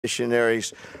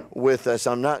missionaries with us.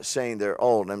 I'm not saying they're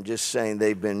old. I'm just saying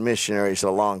they've been missionaries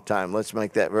a long time. Let's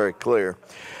make that very clear.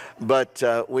 But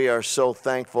we are so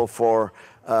thankful for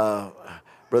Brother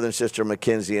and Sister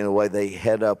McKenzie and the way they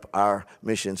head up our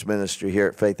missions ministry here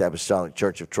at Faith Apostolic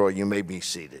Church of Troy. You may be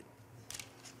seated.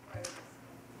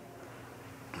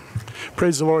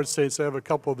 Praise the Lord, saints. I have a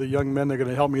couple of the young men that are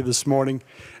going to help me this morning.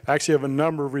 I actually have a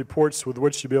number of reports with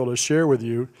which to be able to share with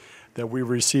you that we've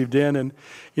received in. And,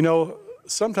 you know,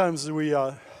 sometimes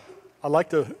I like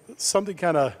to, something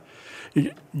kind of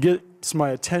gets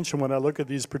my attention when I look at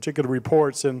these particular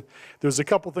reports. And there's a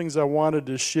couple things I wanted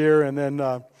to share, and then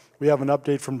we have an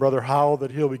update from Brother Howell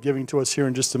that he'll be giving to us here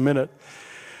in just a minute.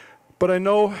 But I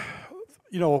know,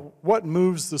 you know, what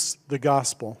moves the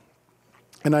gospel.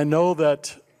 And I know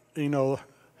that, you know,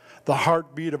 the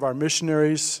heartbeat of our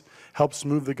missionaries helps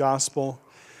move the gospel.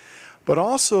 But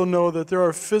also know that there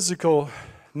are physical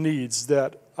needs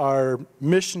that our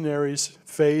missionaries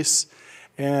face,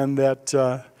 and that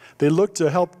they look to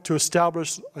help to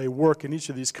establish a work in each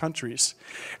of these countries.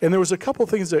 And there was a couple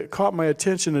things that caught my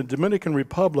attention in the Dominican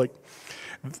Republic.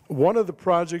 One of the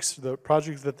projects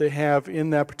that they have in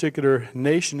that particular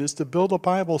nation is to build a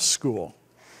Bible school.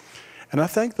 And I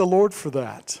thank the Lord for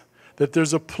that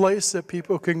there's a place that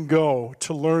people can go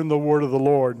to learn the word of the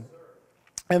Lord.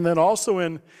 And then also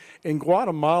in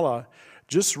Guatemala,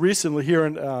 just recently here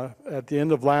at the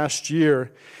end of last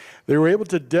year, they were able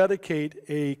to dedicate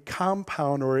a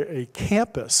compound or a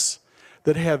campus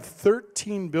that had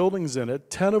 13 buildings in it,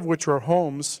 10 of which are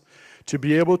homes, to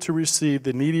be able to receive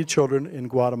the needy children in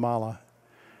Guatemala.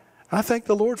 I thank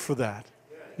the Lord for that.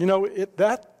 You know,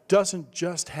 that doesn't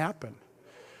just happen.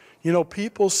 You know,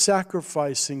 people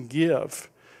sacrifice and give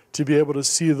to be able to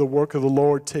see the work of the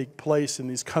Lord take place in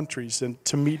these countries and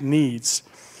to meet needs.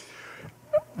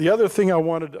 The other thing I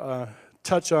wanted to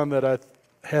touch on, that I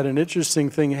had an interesting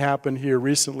thing happen here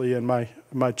recently in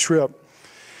my trip.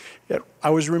 I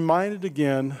was reminded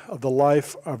again of the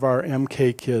life of our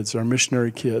MK kids, our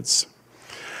missionary kids.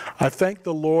 I thank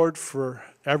the Lord for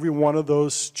every one of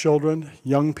those children,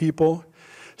 young people.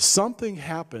 Something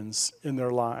happens in their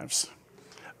lives.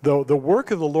 The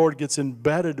work of the Lord gets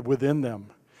embedded within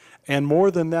them. And more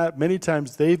than that, many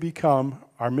times they become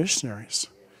our missionaries.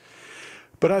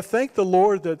 But I thank the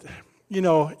Lord that, you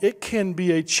know, it can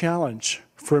be a challenge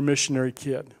for a missionary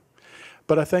kid.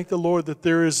 But I thank the Lord that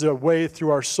there is a way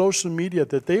through our social media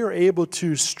that they are able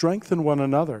to strengthen one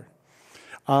another.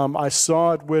 I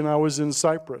saw it when I was in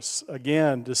Cyprus,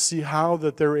 again, to see how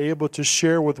that they're able to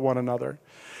share with one another.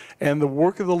 And the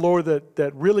work of the Lord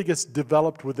that really gets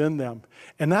developed within them.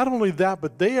 And not only that,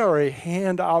 but they are a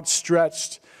hand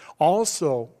outstretched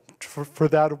also for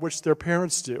that of which their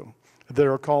parents do, that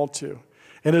are called to.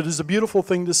 And it is a beautiful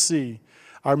thing to see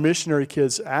our missionary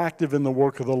kids active in the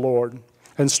work of the Lord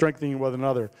and strengthening one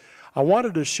another. I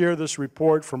wanted to share this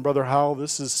report from Brother Howell.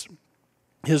 This is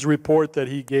his report that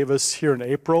he gave us here in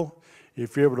April.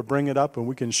 If you're able to bring it up and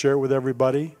we can share it with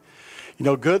everybody. You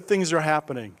know, good things are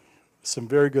happening. Some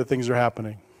very good things are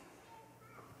happening.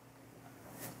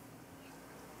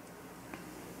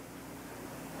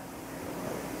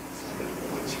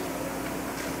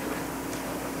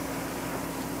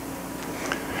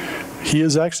 He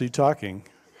is actually talking.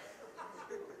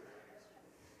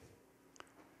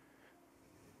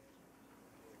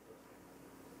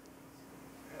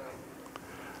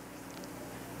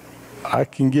 I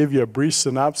can give you a brief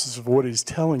synopsis of what he's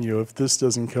telling you if this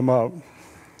doesn't come up.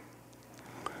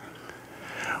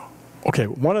 Okay,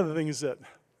 one of the things that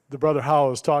the Brother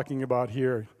Howell is talking about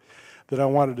here that I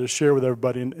wanted to share with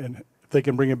everybody, and if they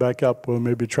can bring it back up, we'll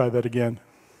maybe try that again.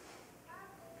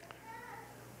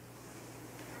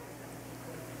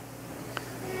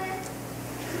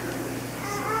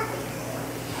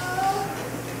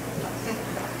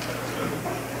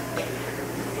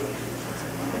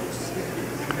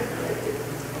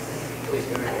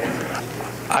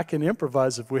 I can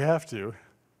improvise if we have to.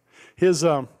 His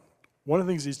one of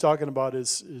the things he's talking about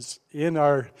is in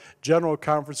our general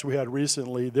conference we had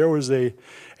recently, there was a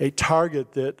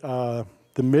target that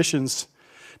the missions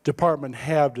department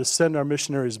had to send our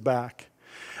missionaries back.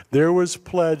 There was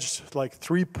pledged like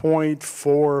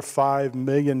 $3.45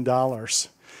 million.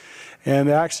 And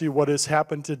actually what has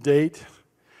happened to date,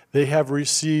 they have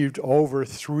received over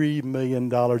 $3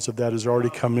 million of that has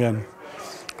already come in.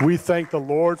 We thank the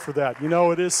Lord for that. You know,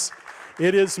 it is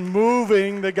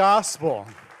moving the gospel.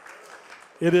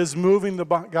 It is moving the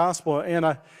gospel,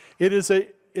 and it is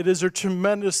a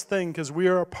tremendous thing because we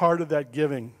are a part of that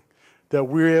giving, that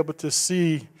we're able to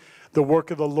see the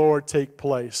work of the Lord take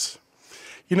place.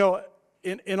 You know,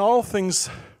 in all things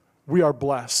we are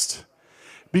blessed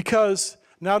because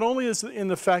not only is it in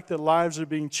the fact that lives are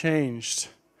being changed,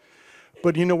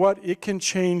 but you know what? It can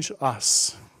change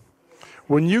us.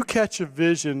 When you catch a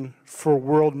vision for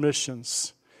world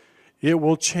missions, it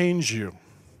will change you.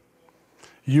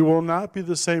 You will not be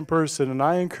the same person. And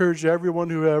I encourage everyone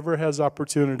who ever has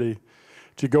opportunity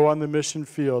to go on the mission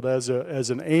field as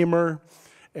an aimer,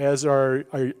 as our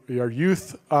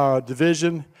youth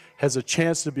division has a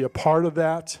chance to be a part of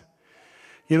that.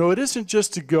 You know, it isn't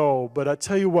just to go, but I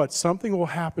tell you what, something will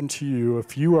happen to you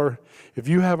if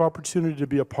you have opportunity to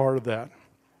be a part of that.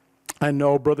 I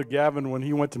know Brother Gavin, when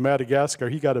he went to Madagascar,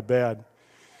 he got it bad.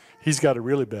 He's got it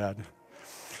really bad.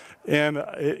 And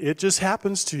it just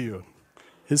happens to you.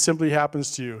 It simply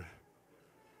happens to you.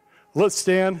 Let's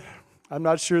stand. I'm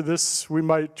not sure we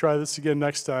might try this again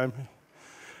next time,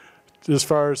 as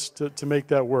far as to make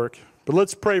that work. But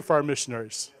let's pray for our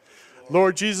missionaries.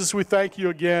 Lord Jesus, we thank you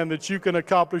again that you can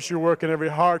accomplish your work in every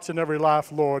heart and every life,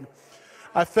 Lord.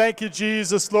 I thank you,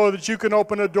 Jesus, Lord, that you can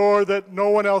open a door that no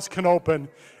one else can open.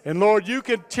 And, Lord, you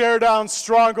can tear down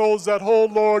strongholds that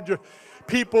hold, Lord, your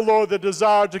people, Lord, that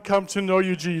desire to come to know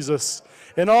you, Jesus.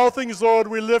 In all things, Lord,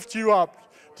 we lift you up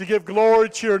to give glory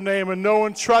to your name and know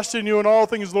and trust in you in all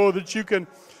things, Lord, that you can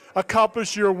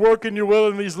accomplish your work and your will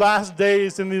in these last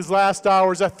days, in these last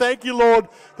hours. I thank you, Lord,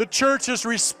 the church has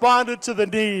responded to the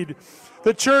need.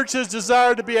 The church has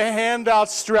desired to be a hand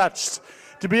outstretched,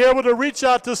 to be able to reach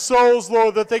out to souls,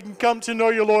 Lord, that they can come to know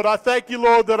you, Lord. I thank you,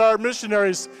 Lord, that our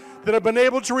missionaries that have been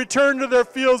able to return to their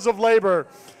fields of labor,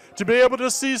 to be able to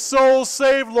see souls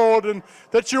saved, Lord, and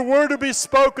that your word will be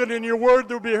spoken and your word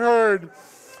will be heard.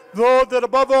 Lord, that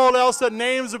above all else, that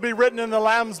names will be written in the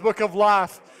Lamb's Book of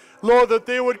Life. Lord, that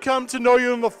they would come to know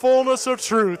you in the fullness of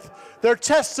truth. Their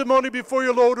testimony before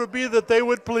you, Lord, would be that they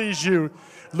would please you.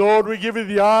 Lord, we give you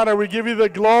the honor, we give you the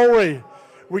glory,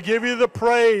 we give you the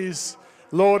praise,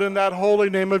 Lord, in that holy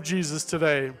name of Jesus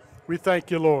today. We thank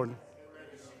you, Lord.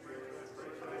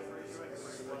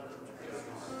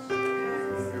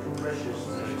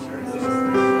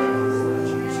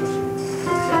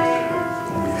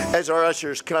 As our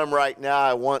ushers come right now,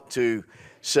 I want to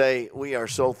say we are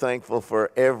so thankful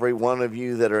for every one of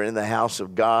you that are in the house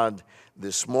of God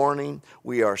this morning.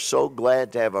 We are so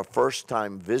glad to have a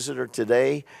first-time visitor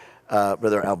today,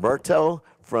 Brother Alberto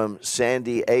from San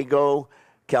Diego,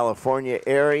 California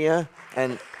area.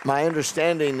 And my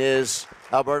understanding is,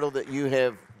 Alberto, that you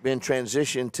have been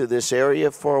transitioned to this area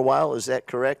for a while. Is that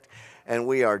correct? And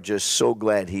we are just so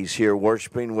glad he's here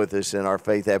worshiping with us in our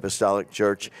Faith Apostolic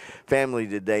Church family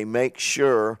today. Make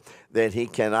sure that he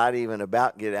cannot even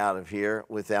about get out of here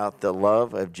without the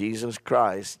love of Jesus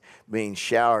Christ being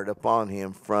showered upon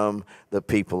him from the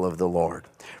people of the Lord.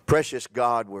 Precious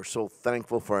God, we're so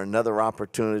thankful for another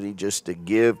opportunity just to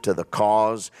give to the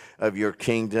cause of your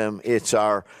kingdom. It's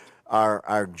our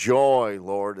joy,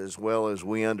 Lord, as well as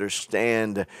we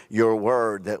understand your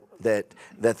word, that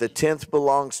the tenth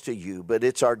belongs to you, but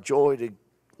it's our joy to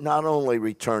not only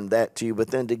return that to you, but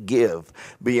then to give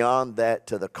beyond that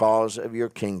to the cause of your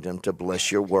kingdom to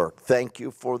bless your work. Thank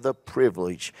you for the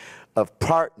privilege of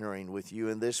partnering with you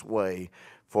in this way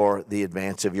for the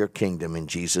advance of your kingdom in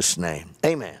Jesus' name.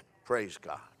 Amen. Praise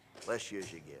God. Bless you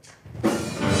as you give.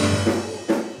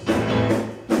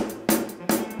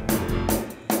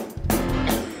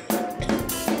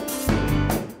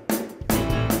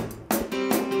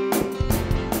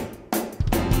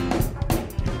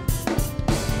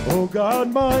 Oh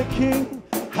God, my King,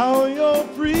 how your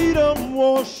freedom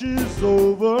washes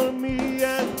over me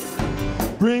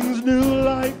and brings new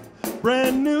life,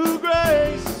 brand new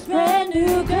grace. Brand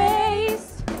new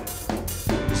grace.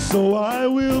 So I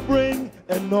will bring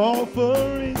an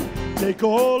offering, take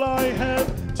all I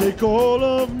have, take all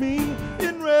of me,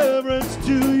 in reverence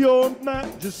to your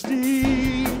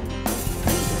majesty.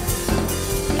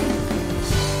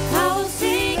 I will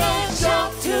sing and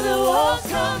shout till the walls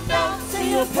come down.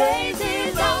 Sing your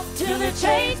praises out till the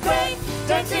chains break.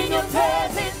 Dance in your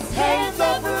presence, hands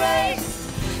of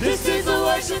praise. This is the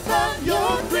worship of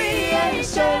your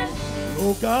creation.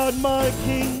 Oh God, my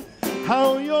King,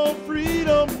 how your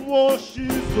freedom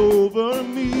washes over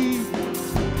me,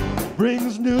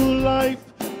 brings new life,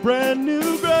 brand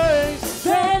new grace.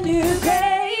 Brand new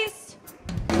grace.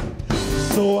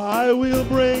 So I will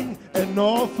bring an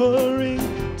offering,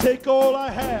 take all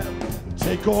I have,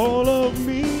 take all of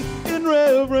me, in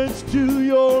reverence to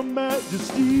your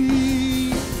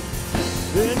majesty.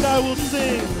 And I will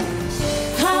sing.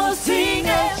 I will sing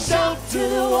and shout till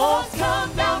the walls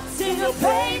come down. Sing your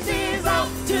praises out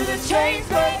till the chains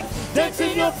break. Dance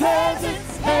in your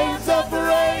presence, hands of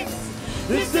praise.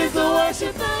 This is the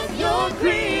worship of your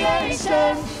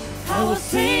creation. I will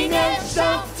sing and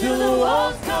shout till the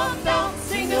walls come down.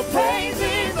 Sing your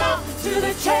praises out till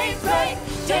the chains break.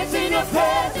 Dance in your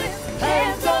presence,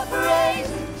 hands up praise.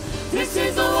 This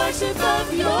is the worship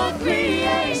of your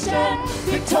creation,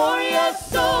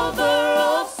 victorious over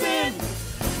all sin.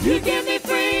 You give me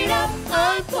freedom,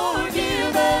 I'm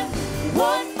forgiven.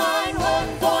 One mind, one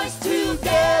voice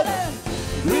together.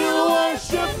 We'll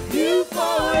worship you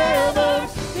forever,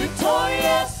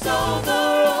 victorious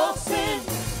over all sin.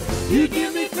 You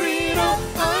give me freedom,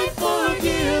 I'm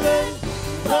forgiven.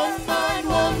 One mind,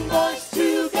 one voice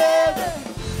together.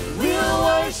 We'll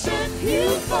worship you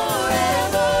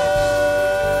forever.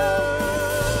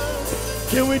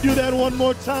 Can we do that one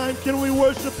more time? Can we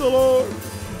worship the Lord?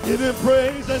 Give him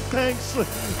praise and thanks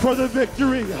for the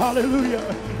victory.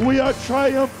 Hallelujah. We are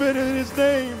triumphant in his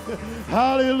name.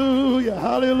 Hallelujah.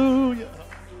 Hallelujah.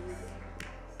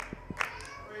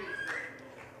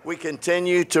 We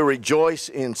continue to rejoice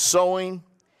in sowing.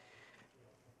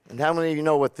 And how many of you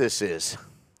know what this is?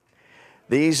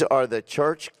 These are the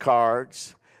church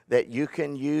cards that you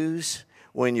can use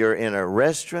when you're in a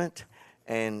restaurant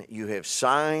and you have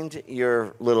signed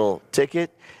your little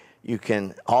ticket. You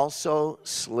can also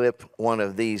slip one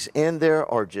of these in there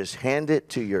or just hand it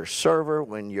to your server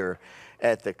when you're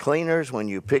at the cleaners. When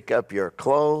you pick up your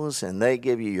clothes and they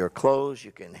give you your clothes,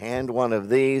 you can hand one of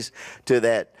these to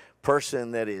that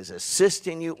person that is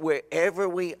assisting you. Wherever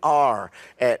we are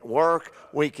at work,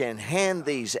 we can hand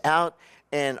these out.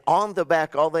 And on the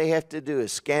back, all they have to do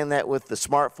is scan that with the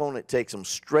smartphone. It takes them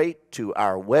straight to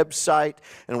our website,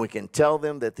 and we can tell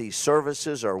them that these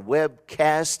services are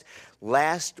webcast.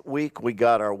 Last week, we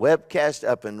got our webcast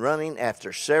up and running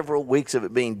after several weeks of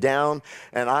it being down,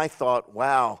 and I thought,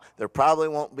 wow, there probably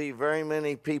won't be very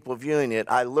many people viewing it.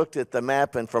 I looked at the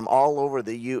map, and from all over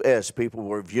the U.S., people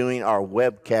were viewing our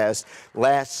webcast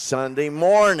last Sunday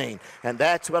morning, and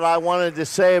that's what I wanted to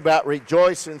say about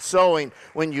Rejoice in Sowing.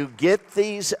 When you get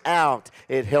these out,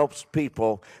 it helps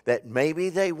people that maybe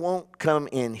they won't come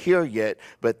in here yet,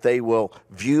 but they will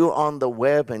view on the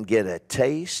web and get a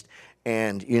taste.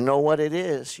 And you know what it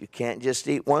is? You can't just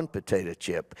eat one potato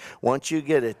chip. Once you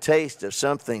get a taste of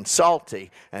something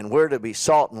salty, and we're to be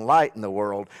salt and light in the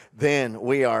world, then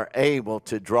we are able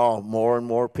to draw more and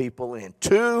more people in.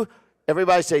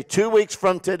 Everybody say 2 weeks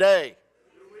from today.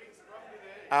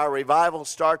 Our revival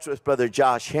starts with Brother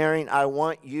Josh Herring. I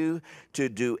want you to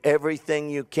do everything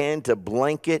you can to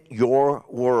blanket your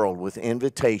world with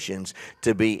invitations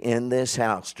to be in this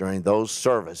house during those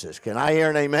services. Can I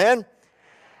hear an amen?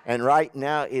 And right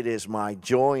now, it is my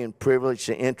joy and privilege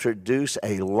to introduce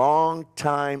a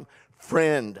longtime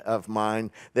friend of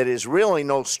mine that is really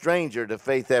no stranger to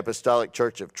Faith Apostolic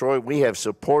Church of Troy. We have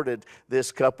supported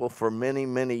this couple for many,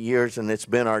 many years, and it's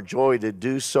been our joy to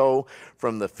do so,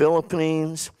 from the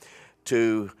Philippines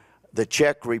to the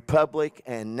Czech Republic,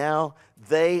 and now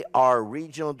they are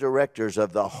regional directors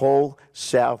of the whole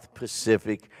South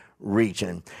Pacific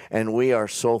region. And we are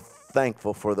so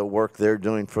thankful for the work they're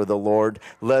doing for the Lord.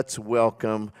 Let's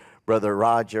welcome Brother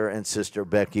Roger and Sister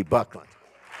Becky Buckland.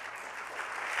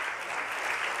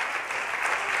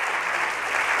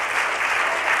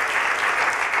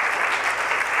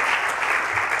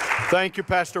 Thank you,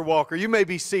 Pastor Walker. You may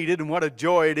be seated, and what a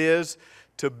joy it is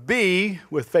to be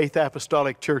with Faith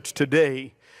Apostolic Church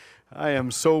today. I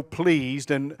am so pleased.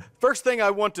 And first thing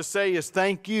I want to say is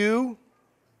thank you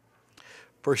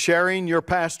for sharing your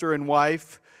pastor and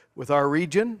wife with our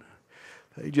region.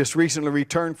 They just recently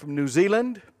returned from New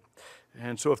Zealand,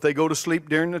 and so if they go to sleep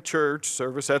during the church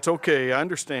service, that's okay, I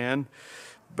understand.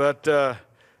 But I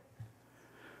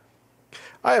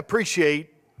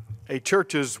appreciate a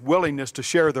church's willingness to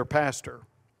share their pastor.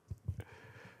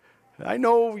 I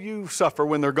know you suffer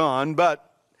when they're gone,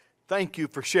 but thank you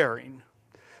for sharing.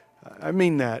 I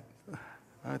mean that.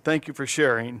 Thank you for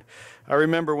sharing. I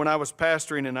remember when I was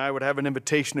pastoring and I would have an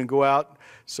invitation to go out,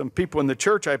 some people in the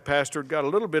church I pastored got a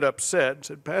little bit upset and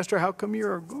said, "Pastor, how come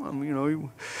you're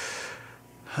gone?"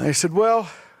 I said, "Well,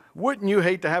 wouldn't you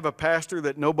hate to have a pastor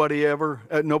that nobody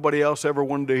else ever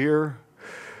wanted to hear?"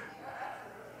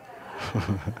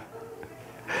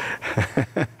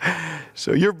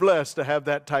 So you're blessed to have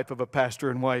that type of a pastor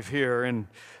and wife here, and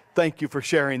thank you for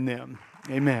sharing them.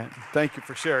 Amen. Thank you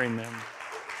for sharing them.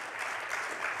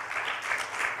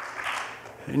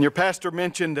 And your pastor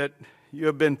mentioned that you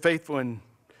have been faithful in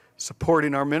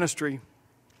supporting our ministry.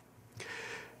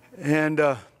 And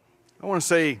I want to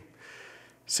say,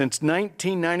 since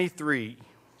 1993,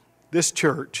 this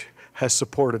church has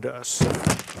supported us.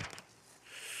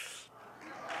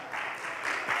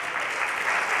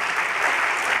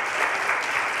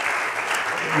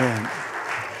 And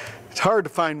it's hard to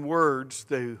find words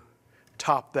to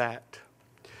top that.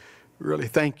 Really,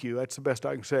 thank you. That's the best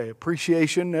I can say.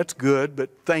 Appreciation, that's good, but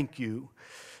thank you.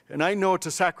 And I know it's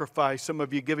a sacrifice, some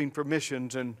of you giving for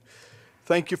missions, and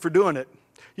thank you for doing it.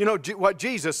 You know what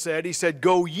Jesus said? He said,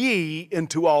 go ye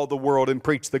into all the world and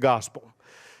preach the gospel.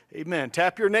 Amen.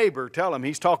 Tap your neighbor. Tell him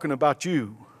he's talking about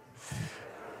you.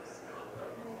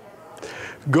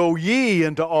 Go ye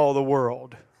into all the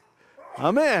world.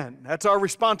 Amen. That's our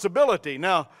responsibility.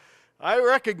 Now, I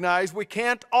recognize we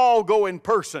can't all go in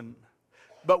person,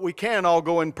 but we can all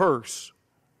go in purse.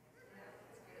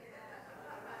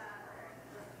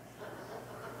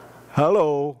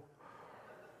 Hello.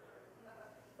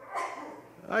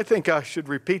 I think I should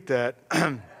repeat that.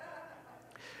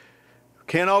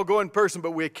 Can't all go in person,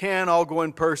 but we can all go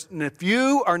in person. If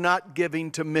you are not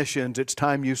giving to missions, it's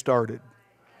time you started.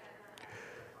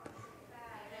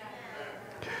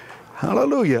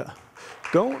 Hallelujah.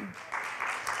 Don't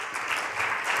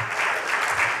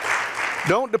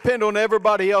depend on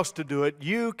everybody else to do it.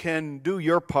 You can do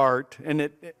your part, and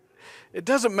it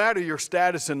doesn't matter your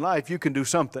status in life. You can do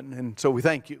something, and so we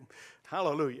thank you.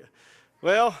 Hallelujah.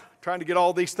 Well, trying to get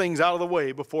all these things out of the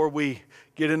way before we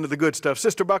get into the good stuff.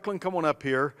 Sister Buckland, come on up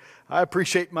here. I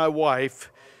appreciate my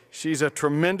wife. She's a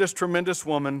tremendous, tremendous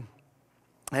woman,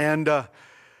 and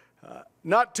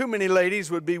not too many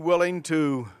ladies would be willing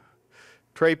to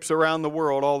traipse around the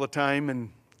world all the time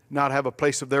and not have a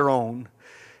place of their own.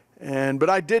 But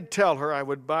I did tell her I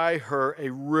would buy her a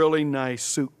really nice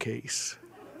suitcase.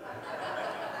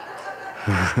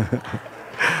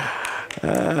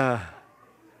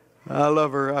 I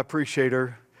love her. I appreciate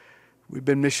her. We've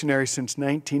been missionaries since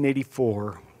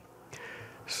 1984.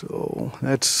 So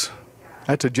that's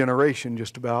a generation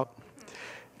just about.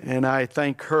 And I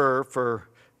thank her for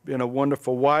being a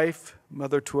wonderful wife,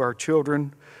 mother to our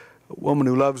children, a woman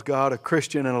who loves God, a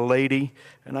Christian and a lady.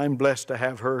 And I'm blessed to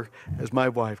have her as my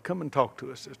wife. Come and talk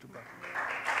to us, Sister Buckland.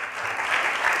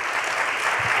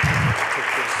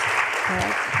 All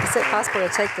right. Is it possible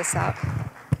to take this out?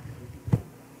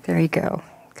 There you go.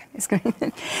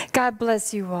 God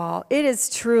bless you all. It is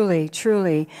truly,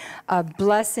 truly a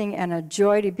blessing and a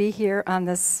joy to be here on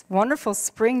this wonderful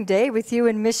spring day with you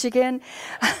in Michigan.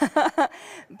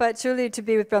 But truly to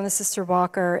be with Brother and Sister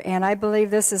Walker. And I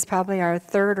believe this is probably our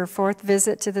third or fourth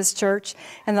visit to this church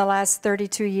in the last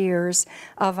 32 years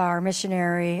of our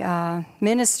missionary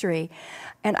ministry.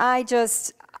 And I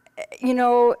just... You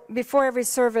know, before every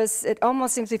service, it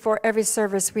almost seems before every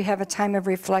service, we have a time of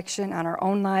reflection on our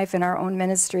own life and our own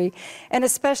ministry, and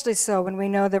especially so when we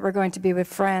know that we're going to be with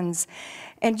friends.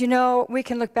 And you know, we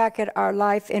can look back at our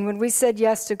life, and when we said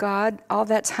yes to God all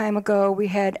that time ago, we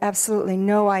had absolutely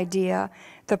no idea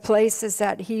the places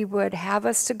that He would have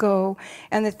us to go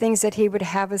and the things that He would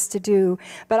have us to do.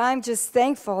 But I'm just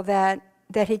thankful that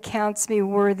He counts me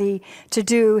worthy to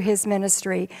do His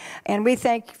ministry. And we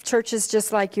thank churches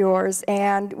just like yours.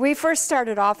 And we first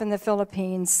started off in the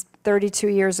Philippines 32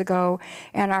 years ago,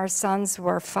 and our sons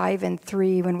were 5 and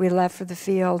 3 when we left for the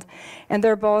field. And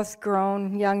they're both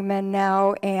grown young men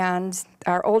now, and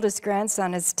our oldest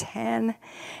grandson is 10.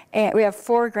 And we have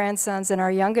 4 grandsons, and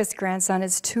our youngest grandson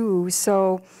is 2.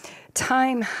 So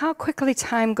how quickly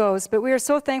time goes. But we are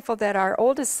so thankful that our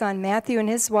oldest son, Matthew, and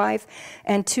his wife,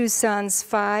 and 2 sons,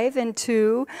 5 and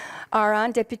 2, are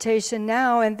on deputation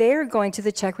now, and they're going to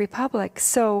the Czech Republic.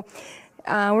 So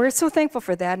we're so thankful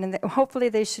for that, and hopefully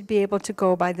they should be able to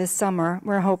go by this summer.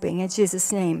 We're hoping, in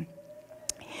Jesus' name.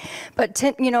 But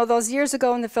you know, those years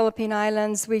ago in the Philippine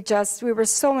Islands, we were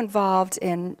so involved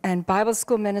in Bible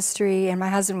school ministry, and my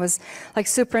husband was like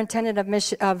superintendent of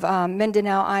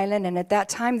Mindanao Island, and at that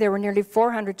time there were nearly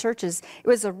 400 churches. It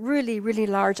was a really, really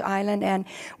large island, and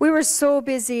we were so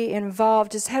busy,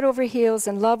 involved, just head over heels,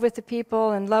 in love with the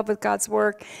people, in love with God's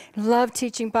work, in love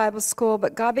teaching Bible school.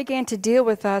 But God began to deal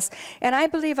with us, and I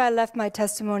believe I left my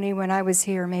testimony when I was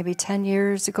here maybe 10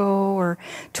 years ago or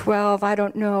 12, I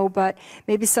don't know, but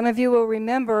maybe some of you will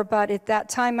remember. But at that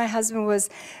time, my husband was,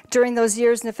 during those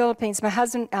years in the Philippines, my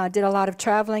husband did a lot of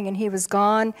traveling, and he was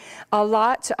gone a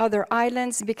lot to other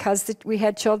islands because we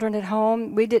had children at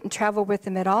home. We didn't travel with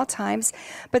them at all times.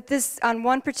 But on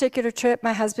one particular trip,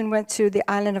 my husband went to the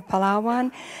island of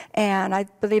Palawan, and I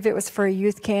believe it was for a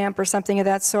youth camp or something of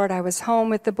that sort. I was home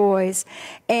with the boys,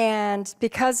 and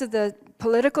because of the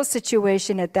political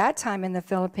situation at that time in the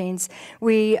Philippines,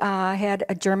 we had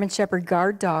a German Shepherd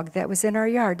guard dog that was in our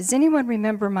yard. Does anyone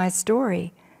remember my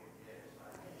story?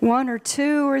 1 or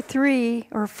 2 or 3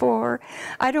 or 4.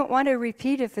 I don't want to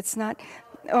repeat if it's not.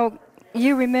 Oh,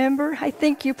 you remember? I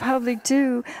think you probably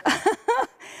do.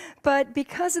 But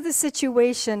because of the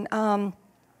situation,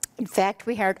 In fact,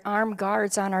 we had armed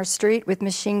guards on our street with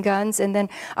machine guns, and then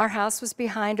our house was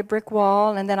behind a brick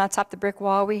wall, and then on top of the brick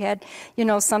wall we had,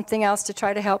 something else to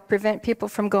try to help prevent people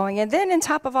from going. And then on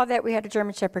top of all that, we had a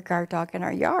German Shepherd guard dog in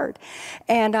our yard.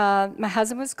 And my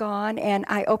husband was gone, and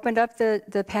I opened up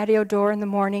the patio door in the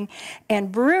morning,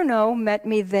 and Bruno met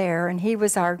me there, and he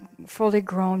was our fully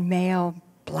grown male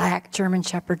black German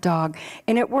Shepherd dog,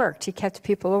 and it worked. He kept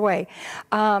people away.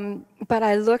 But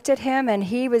I looked at him, and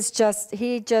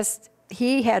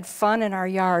he had fun in our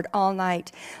yard all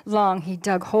night long. He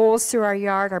dug holes through our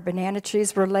yard. Our banana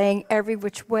trees were laying every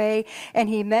which way, and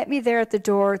he met me there at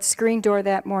the screen door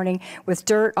that morning with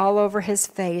dirt all over his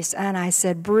face. And I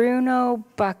said, Bruno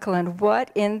Buckland,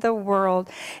 what in the world?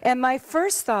 And my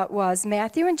first thought was,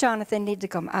 Matthew and Jonathan need to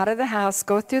come out of the house,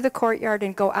 go through the courtyard,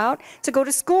 and go out to go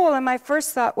to school. And my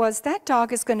first thought was, that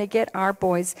dog is going to get our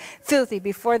boys filthy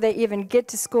before they even get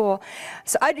to school.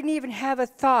 So I didn't even have a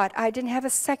thought. I didn't have a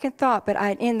second thought. But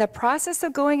in the process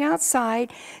of going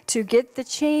outside to get the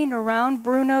chain around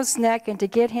Bruno's neck and to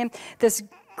get him this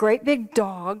great big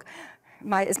dog,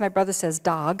 as my brother says,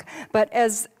 dog, but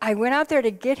as I went out there to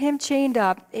get him chained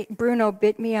up, Bruno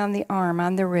bit me on the arm,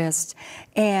 on the wrist.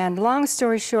 And long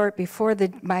story short, before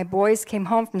my boys came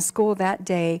home from school that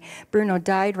day, Bruno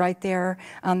died right there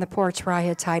on the porch where I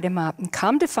had tied him up. And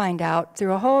come to find out,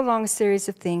 through a whole long series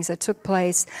of things that took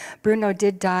place, Bruno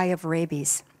did die of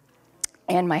rabies.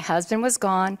 And my husband was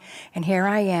gone, and here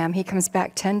I am. He comes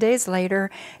back 10 days later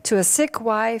to a sick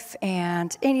wife,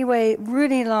 and anyway,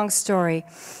 really long story.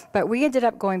 But we ended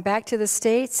up going back to the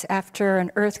States after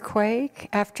an earthquake,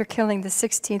 after killing the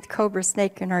 16th cobra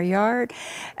snake in our yard,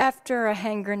 after a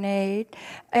hand grenade,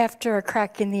 after a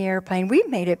crack in the airplane. We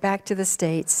made it back to the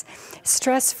States,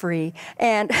 stress-free.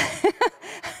 And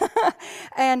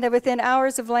and within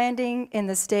hours of landing in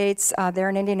the States, there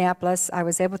in Indianapolis, I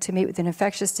was able to meet with an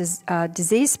infectious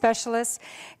disease specialist,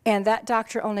 and that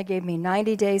doctor only gave me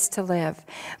 90 days to live.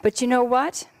 But you know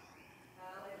what?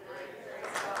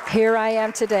 Here I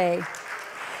am today.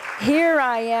 Here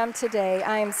I am today.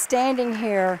 I am standing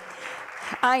here.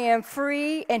 I am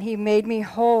free, and he made me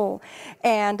whole.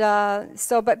 And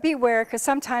but beware, because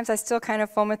sometimes I still kind of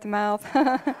foam at the mouth.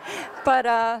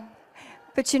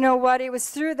 But you know what? It was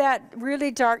through that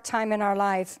really dark time in our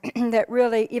life that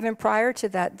really, even prior to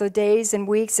that, the days and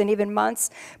weeks and even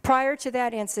months prior to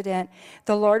that incident,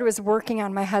 the Lord was working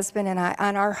on my husband and I,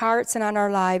 on our hearts and on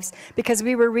our lives, because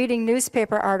we were reading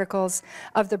newspaper articles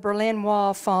of the Berlin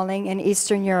Wall falling in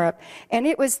Eastern Europe. And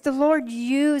it was the Lord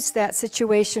used that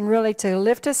situation really to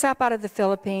lift us up out of the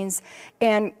Philippines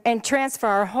and transfer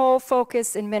our whole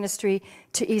focus in ministry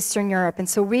to Eastern Europe. And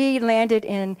so we landed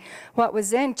in what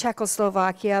was then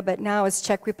Czechoslovakia, but now is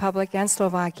Czech Republic and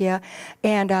Slovakia,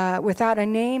 and without a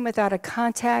name, without a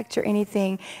contact or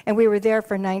anything. And we were there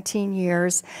for 19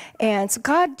 years. And so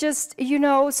God just,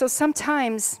 so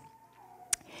sometimes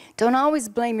don't always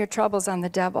blame your troubles on the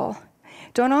devil.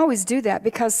 Don't always do that,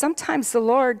 because sometimes the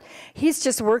Lord, he's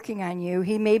just working on you.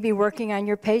 He may be working on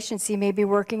your patience. He may be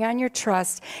working on your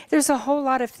trust. There's a whole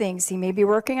lot of things. He may be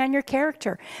working on your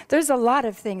character. There's a lot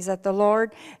of things that the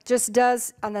Lord just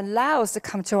does and allows to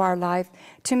come to our life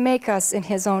to make us in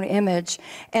his own image.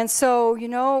 And so,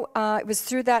 it was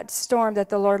through that storm that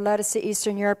the Lord led us to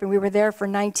Eastern Europe, and we were there for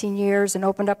 19 years and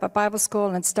opened up a Bible school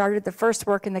and started the first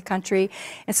work in the country.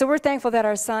 And so we're thankful that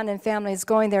our son and family is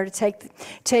going there to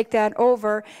take that over.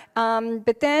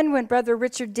 But then when Brother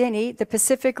Richard Denny, the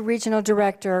Pacific Regional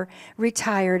Director,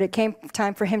 retired, it came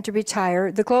time for him to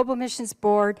retire. The Global Missions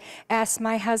Board asked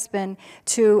my husband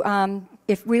to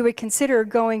if we would consider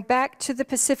going back to the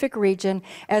Pacific region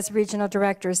as regional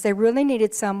directors. They really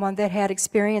needed someone that had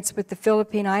experience with the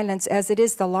Philippine Islands, as it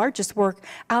is the largest work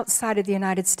outside of the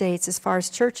United States as far as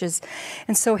churches.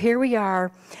 And so here we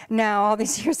are now, all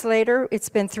these years later. It's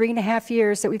been 3.5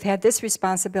 years that we've had this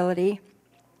responsibility.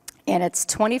 And it's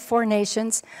 24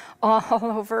 nations all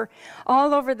over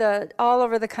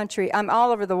the country.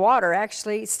 All over the water,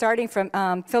 actually, starting from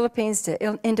Philippines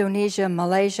to Indonesia,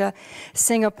 Malaysia,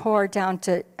 Singapore, down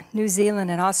to New Zealand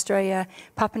and Australia,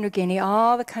 Papua New Guinea,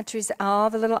 all the countries,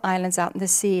 all the little islands out in the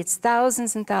sea. It's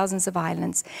thousands and thousands of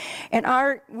islands. And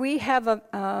we have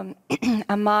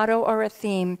a motto or a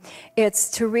theme.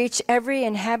 It's to reach every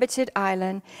inhabited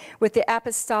island with the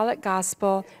apostolic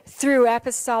gospel through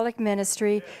apostolic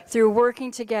ministry, through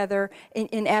working together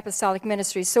in apostolic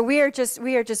ministry. So we are just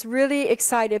really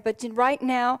excited. But right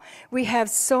now we have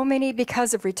so many,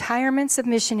 because of retirements of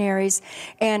missionaries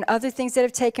and other things that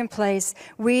have taken place,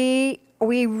 we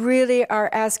we really are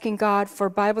asking God for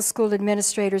Bible school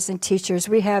administrators and teachers.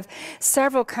 We have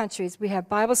several countries. We have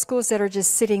Bible schools that are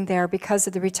just sitting there because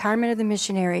of the retirement of the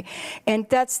missionary. And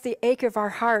that's the ache of our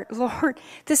heart. Lord,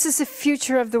 this is the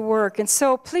future of the work. And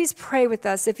so please pray with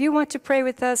us. If you want to pray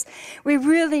with us, we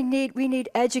need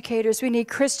educators. We need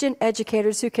Christian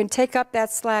educators who can take up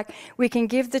that slack. We can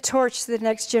give the torch to the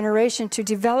next generation to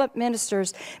develop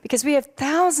ministers, because we have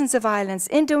thousands of islands.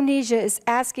 Indonesia is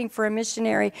asking for a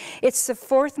missionary. It's the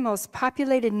fourth most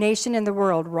populated nation in the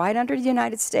world, right under the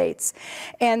United States.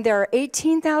 And there are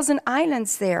 18,000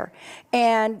 islands there.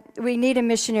 And we need a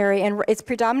missionary. And it's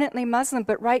predominantly Muslim,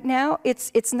 but right now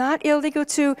it's not illegal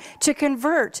to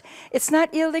convert. It's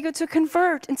not illegal to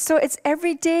convert. And so it's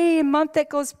every day and month that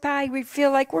goes by, we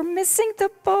feel like we're missing the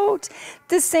boat.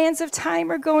 The sands of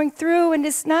time are going through, and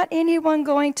it's not anyone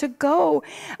going to go.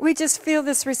 We just feel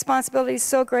this responsibility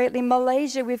so greatly.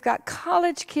 Malaysia, we've got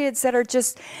college kids that are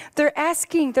just, they're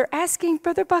asking,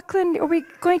 Brother Buckland, are we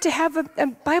going to have a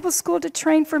Bible school to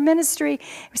train for ministry?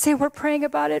 We say, we're praying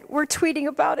about it, we're tweeting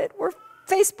about it, we're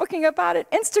Facebooking about it,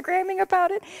 Instagramming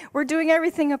about it. We're doing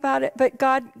everything about it. But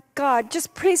God,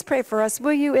 just please pray for us,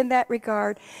 will you, in that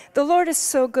regard? The Lord is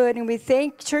so good, and we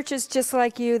thank churches just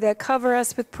like you that cover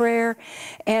us with prayer,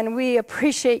 and we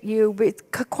appreciate you.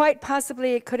 Quite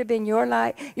possibly it could have been your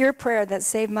prayer that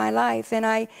saved my life, and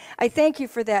I thank you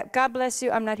for that. God bless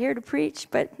you. I'm not here to preach,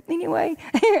 but anyway,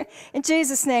 in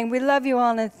Jesus' name, we love you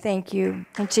all and thank you.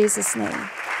 In Jesus' name.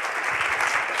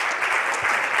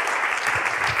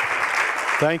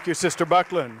 Thank you, Sister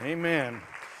Buckland. Amen.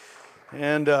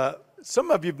 And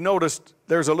some of you have noticed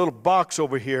there's a little box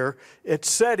over here. It's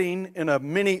setting in a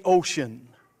mini ocean.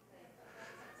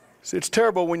 See, it's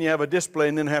terrible when you have a display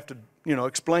and then have to,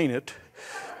 explain it.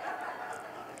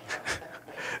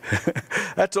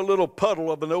 That's a little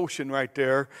puddle of an ocean right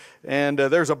there. And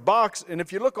there's a box, and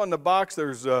if you look on the box,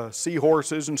 there's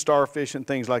seahorses and starfish and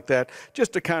things like that,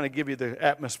 just to kind of give you the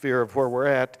atmosphere of where we're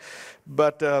at.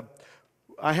 But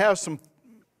I have some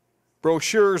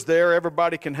brochures there.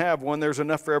 Everybody can have one. There's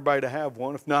enough for everybody to have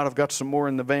one. If not, I've got some more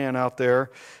in the van out there.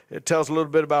 It tells a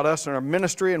little bit about us and our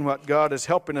ministry and what God is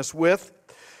helping us with.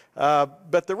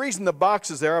 But the reason the box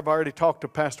is there, I've already talked to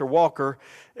Pastor Walker,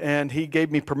 and he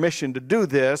gave me permission to do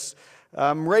this.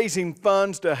 I'm raising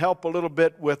funds to help a little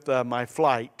bit with my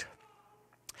flight.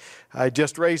 I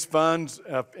just raised funds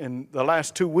in the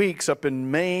last 2 weeks up in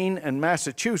Maine and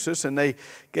Massachusetts, and they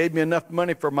gave me enough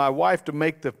money for my wife to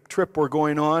make the trip we're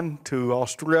going on to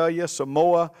Australia,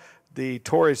 Samoa, the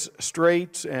Torres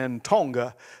Straits, and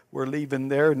Tonga. We're leaving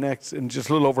there next in just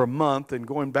a little over a month and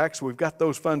going back, so we've got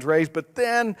those funds raised. But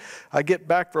then I get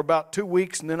back for about 2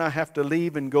 weeks, and then I have to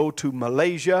leave and go to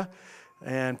Malaysia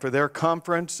and for their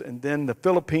conference, and then the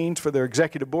Philippines for their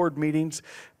executive board meetings,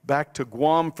 back to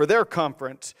Guam for their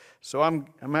conference. So I'm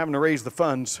having to raise the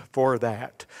funds for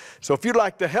that. So if you'd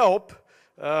like to help,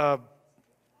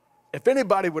 if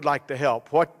anybody would like to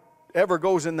help, whatever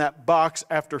goes in that box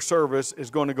after service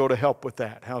is going to go to help with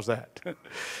that. How's that?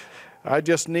 I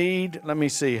just need, let me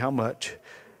see, how much?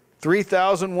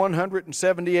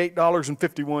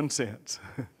 $3,178.51.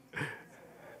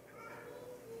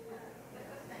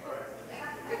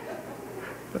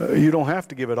 You don't have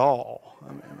to give it all.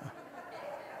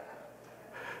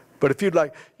 But if you'd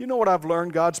like, you know what I've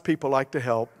learned? God's people like to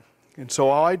help. And so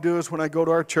all I do is when I go to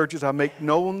our churches, I make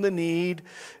known the need.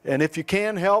 And if you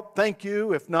can help, thank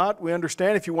you. If not, we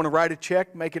understand. If you want to write a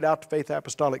check, make it out to Faith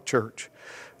Apostolic Church.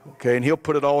 Okay, and he'll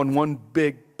put it all in one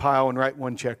big pile and write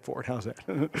one check for it. How's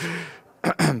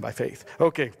that? By faith.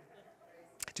 Okay.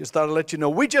 Just thought I'd let you know.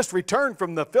 We just returned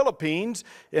from the Philippines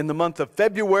in the month of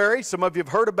February. Some of you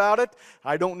have heard about it.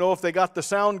 I don't know if they got the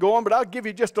sound going, but I'll give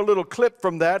you just a little clip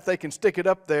from that. They can stick it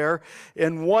up there.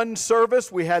 In one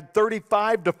service, we had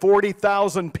 35 to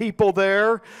 40,000 people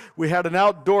there. We had an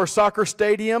outdoor soccer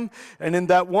stadium. And in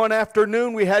that one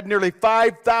afternoon, we had nearly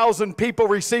 5,000 people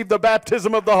receive the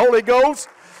baptism of the Holy Ghost.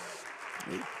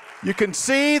 You can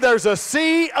see there's a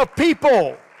sea of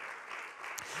people.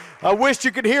 I wish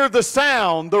you could hear the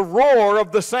sound, the roar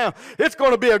of the sound. It's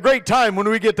going to be a great time when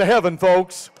we get to heaven,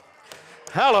 folks.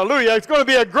 Hallelujah. It's going to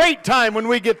be a great time when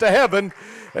we get to heaven.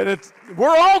 And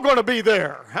we're all going to be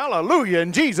there. Hallelujah.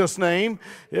 In Jesus' name,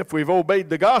 if we've obeyed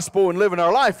the gospel and living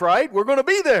our life right, we're going to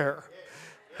be there.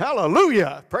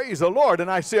 Hallelujah. Praise the Lord.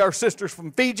 And I see our sisters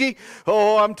from Fiji.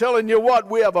 Oh, I'm telling you what,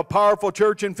 we have a powerful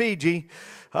church in Fiji.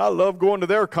 I love going to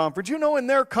their conference. You know, in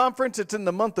their conference, it's in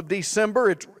the month of December.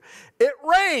 It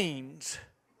rains.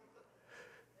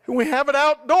 And we have it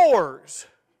outdoors.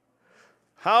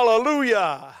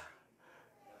 Hallelujah.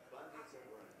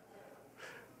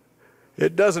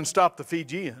 It doesn't stop the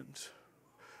Fijians.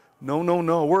 No, no,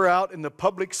 no. We're out in the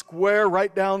public square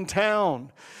right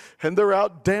downtown. And they're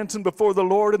out dancing before the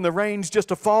Lord and the rain's just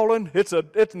a-falling. It's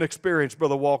an experience,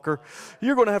 Brother Walker.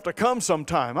 You're going to have to come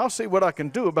sometime. I'll see what I can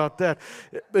do about that.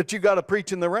 But you got to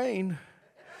preach in the rain.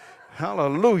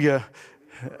 Hallelujah.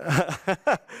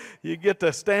 You get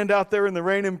to stand out there in the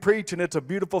rain and preach, and it's a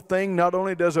beautiful thing. Not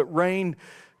only does it rain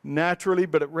naturally,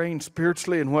 but it rains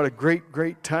spiritually. And what a great,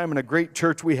 great time and a great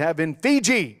church we have in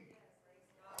Fiji.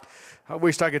 I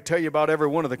wish I could tell you about every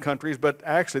one of the countries, but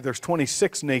actually there's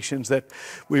 26 nations that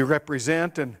we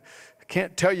represent, and I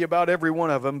can't tell you about every one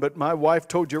of them, but my wife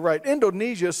told you right.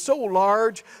 Indonesia is so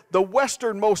large, the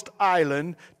westernmost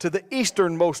island to the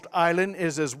easternmost island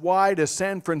is as wide as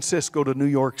San Francisco to New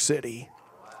York City.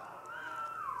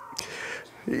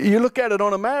 You look at it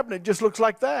on a map and it just looks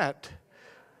like that,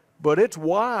 but it's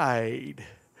wide.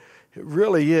 It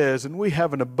really is, and we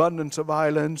have an abundance of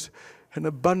islands, an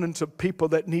abundance of people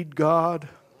that need God.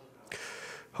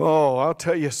 Oh, I'll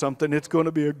tell you something. It's going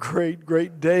to be a great,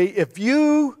 great day. If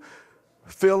you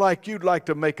feel like you'd like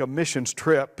to make a missions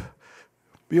trip,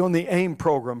 be on the AIM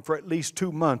program for at least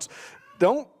 2 months.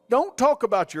 Don't talk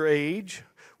about your age.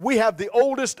 We have the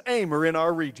oldest aimer in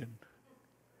our region.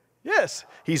 Yes,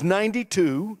 he's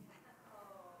 92.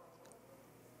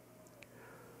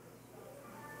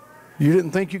 You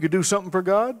didn't think you could do something for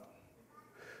God?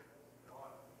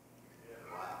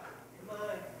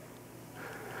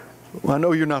 Well, I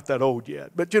know you're not that old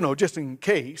yet, but just in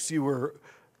case you were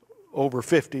over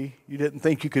 50, you didn't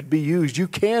think you could be used. You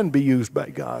can be used by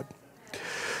God.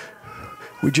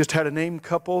 We just had a named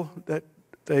couple that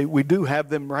we do have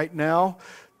them right now.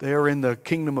 They are in the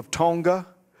kingdom of Tonga.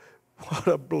 What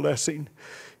a blessing.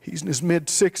 He's in his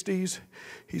mid-60s.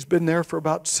 He's been there for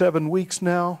about 7 weeks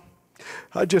now.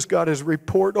 I just got his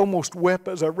report, almost wept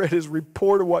as I read his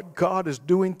report of what God is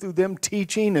doing through them,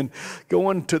 teaching and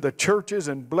going to the churches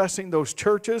and blessing those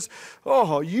churches.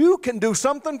 Oh, you can do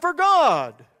something for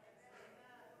God.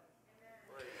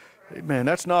 Amen.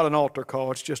 That's not an altar call.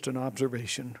 It's just an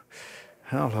observation.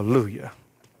 Hallelujah.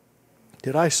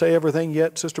 Did I say everything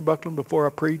yet, Sister Buckland, before I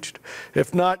preached?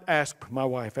 If not, ask my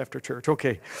wife after church.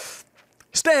 Okay.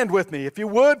 Stand with me, if you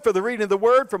would, for the reading of the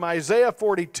Word from Isaiah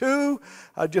 42.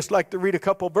 I'd just like to read a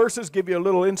couple verses, give you a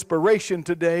little inspiration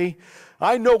today.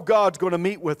 I know God's going to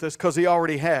meet with us because He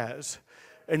already has,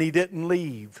 and He didn't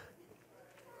leave.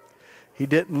 He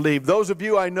didn't leave. Those of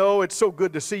you I know, it's so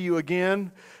good to see you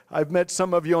again. I've met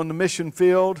some of you on the mission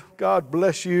field. God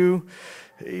bless you.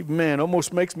 Amen.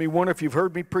 Almost makes me wonder if you've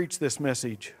heard me preach this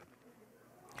message.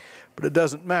 But it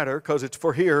doesn't matter because it's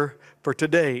for here, for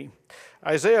today.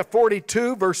 Isaiah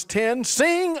 42, verse 10,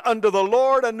 sing unto the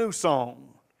Lord a new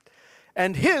song,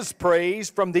 and His praise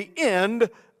from the end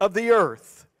of the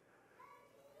earth.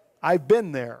 I've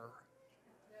been there.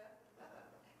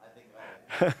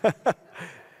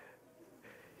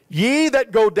 Ye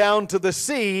that go down to the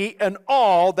sea, and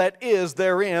all that is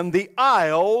therein, the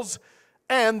isles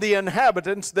and the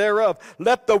inhabitants thereof.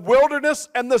 Let the wilderness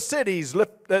and the cities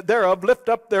thereof lift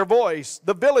up their voice,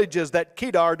 the villages that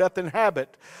Kedar doth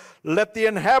inhabit. Let the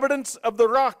inhabitants of the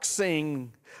rocks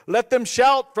sing. Let them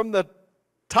shout from the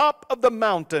top of the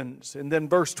mountains. And then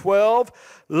verse 12,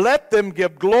 let them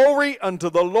give glory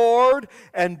unto the Lord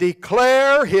and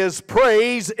declare His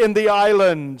praise in the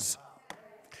islands.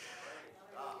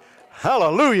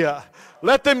 Hallelujah.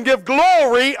 Let them give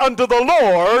glory unto the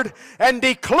Lord and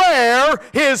declare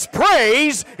His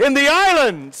praise in the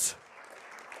islands.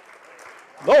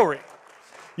 Glory.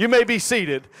 You may be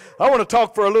seated. I want to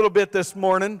talk for a little bit this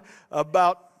morning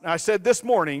about, I said this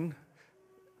morning,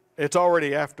 it's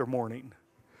already after morning.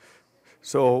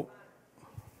 So,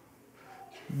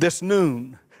 this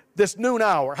noon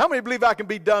hour. How many believe I can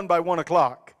be done by 1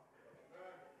 o'clock?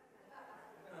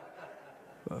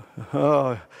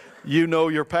 You know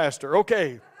your pastor.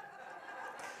 Okay.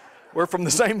 We're from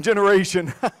the same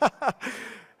generation.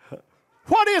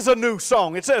 What is a new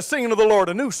song? It says singing to the Lord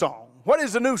a new song. What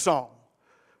is a new song?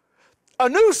 A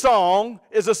new song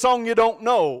is a song you don't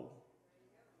know.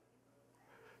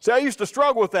 See, I used to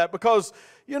struggle with that because,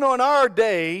 in our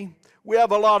day, we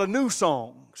have a lot of new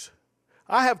songs.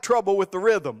 I have trouble with the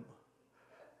rhythm.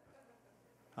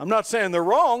 I'm not saying they're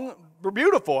wrong. They're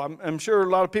beautiful. I'm sure a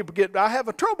lot of people I have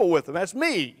a trouble with them. That's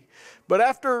me. But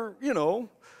after,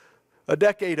 a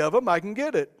decade of them, I can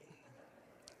get it.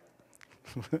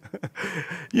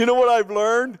 You know what I've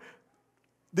learned?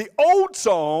 The old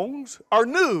songs are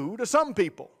new to some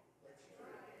people.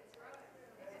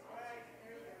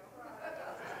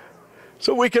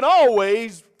 So we can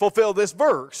always fulfill this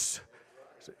verse.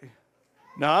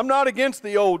 Now, I'm not against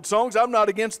the old songs. I'm not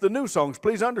against the new songs.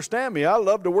 Please understand me. I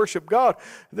love to worship God.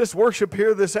 This worship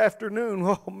here this afternoon,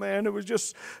 oh man, it was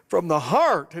just from the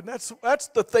heart. And that's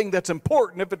the thing that's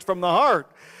important, if it's from the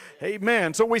heart.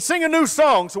 Amen. So we sing a new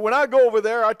song. So when I go over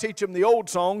there, I teach them the old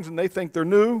songs, and they think they're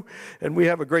new, and we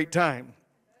have a great time.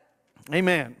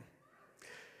 Amen.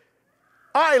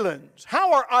 Islands.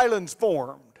 How are islands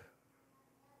formed?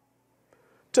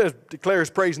 It says, declares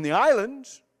praise in the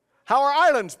islands. How are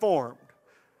islands formed?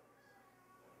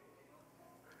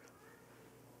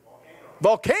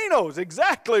 Volcanoes,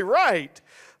 exactly right.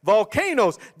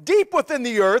 Volcanoes. Deep within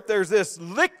the earth, there's this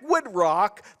liquid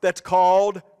rock that's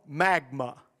called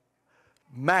magma.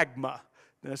 Magma.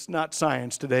 That's not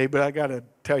science today, but I got to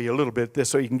tell you a little bit of this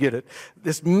so you can get it.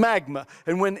 This magma.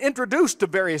 And when introduced to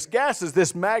various gases,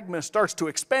 this magma starts to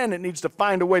expand. It needs to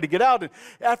find a way to get out. And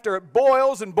after it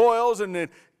boils and boils and it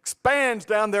expands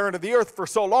down there into the earth for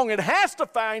so long, it has to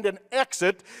find an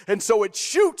exit. And so it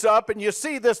shoots up, and you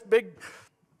see this big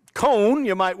cone,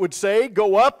 you would say,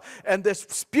 go up, and this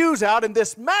spews out. And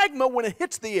this magma, when it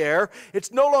hits the air,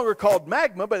 it's no longer called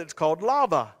magma, but it's called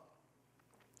lava.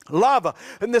 Lava.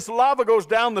 And this lava goes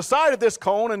down the side of this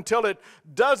cone until it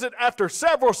does it after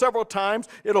several times.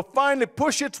 It'll finally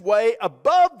push its way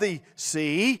above the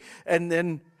sea, and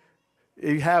then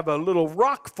you have a little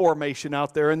rock formation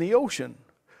out there in the ocean.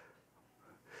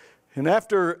 And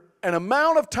after an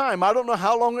amount of time, I don't know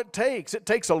how long it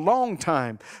takes a long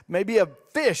time. Maybe a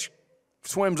fish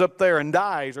swims up there and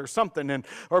dies or something,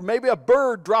 or maybe a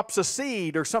bird drops a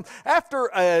seed or something. After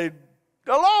a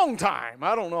long time,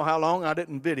 I don't know how long, I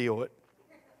didn't video it.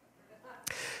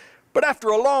 But after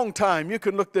a long time, you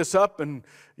can look this up, and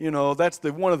that's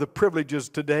one of the privileges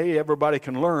today. Everybody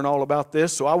can learn all about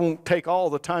this, so I won't take all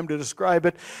the time to describe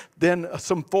it. Then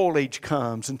some foliage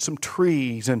comes and some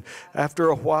trees, and after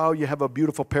a while you have a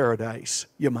beautiful paradise,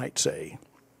 you might say.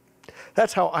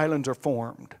 That's how islands are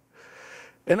formed.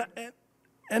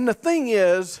 And the thing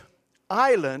is,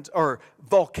 islands or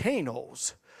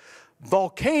volcanoes,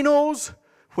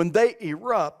 when they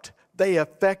erupt, they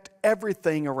affect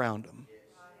everything around them.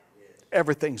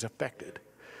 Everything's affected.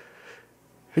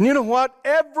 And you know what?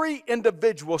 Every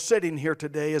individual sitting here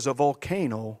today is a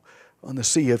volcano on the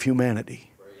sea of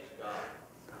humanity.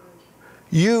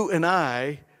 You and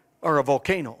I are a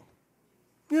volcano.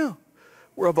 Yeah,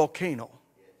 we're a volcano.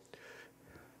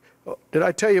 Oh, did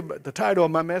I tell you the title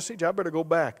of my message? I better go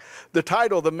back. The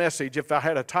title of the message, if I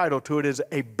had a title to it, is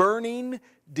A Burning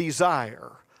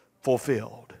Desire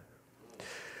Fulfilled.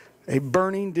 A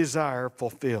burning desire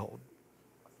fulfilled.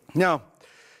 Now,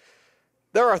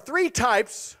 there are 3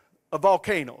 types of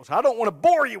volcanoes. I don't want to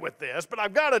bore you with this, but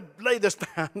I've got to lay this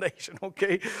foundation,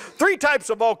 okay? 3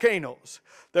 types of volcanoes.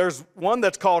 There's one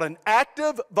that's called an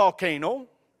active volcano.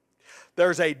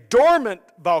 There's a dormant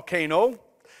volcano.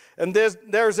 And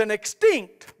there's an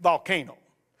extinct volcano.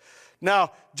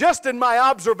 Now, just in my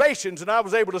observations, and I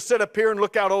was able to sit up here and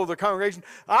look out over the congregation,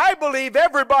 I believe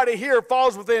everybody here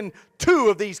falls within 2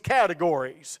 of these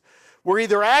categories. We're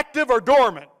either active or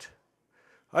dormant.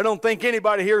 I don't think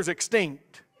anybody here is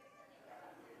extinct.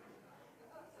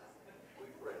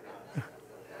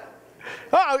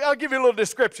 I'll give you a little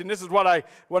description. This is what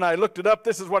when I looked it up,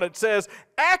 this is what it says.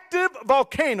 Active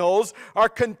volcanoes are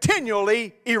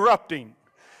continually erupting.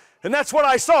 And that's what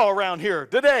I saw around here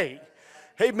today.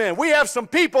 Amen. We have some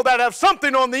people that have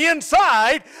something on the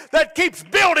inside that keeps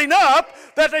building up,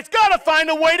 that it's got to find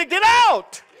a way to get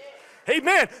out.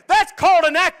 Amen. That's called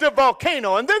an active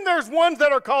volcano. And then there's ones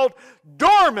that are called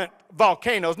dormant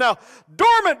volcanoes. Now,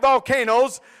 dormant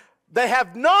volcanoes, they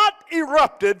have not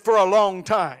erupted for a long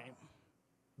time.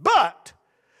 But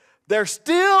there's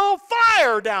still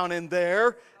fire down in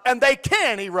there, and they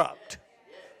can erupt.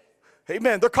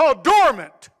 Amen. They're called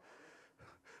dormant.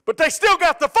 But they still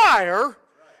got the fire.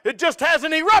 It just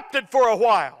hasn't erupted for a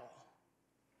while.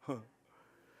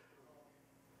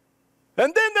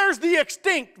 And then there's the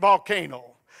extinct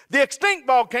volcano. The extinct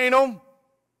volcano,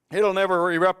 it'll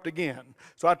never erupt again.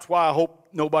 So that's why I hope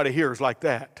nobody here is like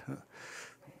that.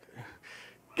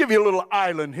 Give you a little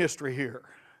island history here.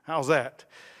 How's that?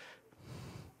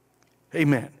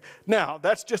 Amen. Now,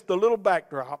 that's just a little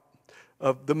backdrop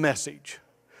of the message.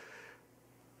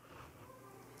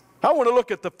 I want to look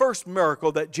at the first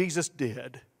miracle that Jesus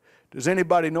did. Does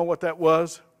anybody know what that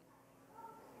was?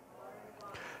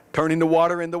 Turning the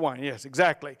water into wine. Yes,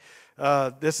 exactly.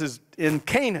 This is in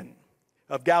Canaan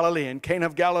of Galilee, in Cana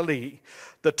of Galilee.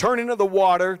 The turning of the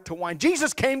water to wine.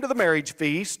 Jesus came to the marriage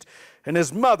feast, and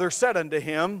his mother said unto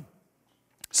him,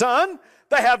 Son,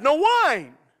 they have no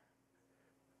wine.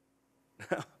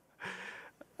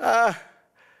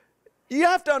 You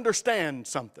have to understand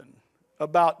something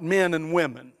about men and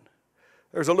women.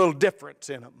 There's a little difference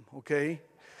in them, okay?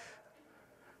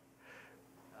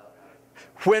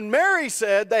 When Mary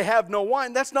said they have no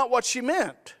wine, that's not what she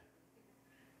meant.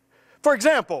 For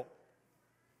example,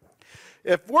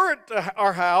 if we're at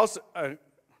our house,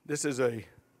 this is a,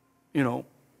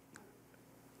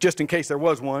 just in case there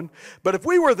was one, but if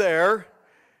we were there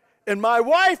and my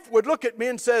wife would look at me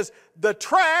and says, the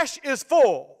trash is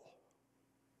full.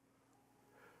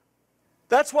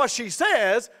 That's what she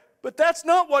says, but that's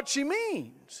not what she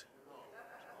means.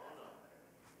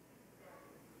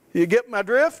 You get my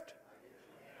drift?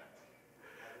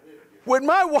 When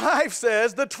my wife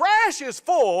says the trash is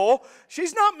full,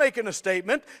 she's not making a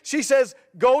statement. She says,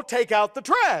 go take out the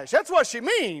trash. That's what she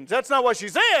means. That's not what she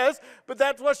says, but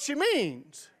that's what she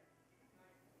means.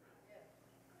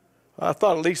 I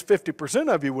thought at least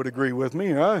 50% of you would agree with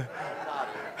me, huh?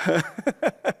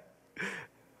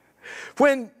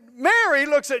 When Mary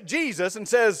looks at Jesus and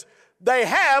says, they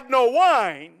have no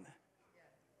wine,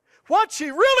 what she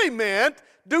really meant,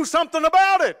 do something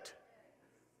about it.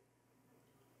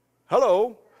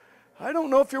 Hello? I don't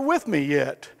know if you're with me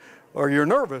yet, or you're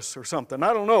nervous or something.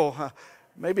 I don't know.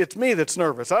 Maybe it's me that's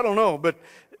nervous. I don't know. But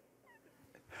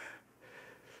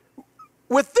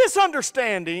with this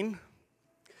understanding,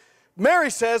 Mary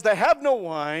says, they have no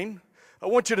wine. I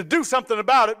want you to do something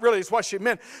about it, really is what she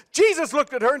meant. Jesus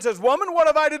looked at her and says, woman, what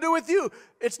have I to do with you?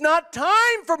 It's not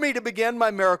time for me to begin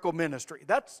my miracle ministry.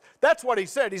 That's what he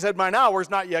said. He said, mine hour is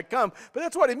not yet come. But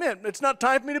that's what he meant. It's not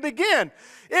time for me to begin.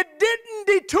 It didn't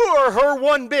detour her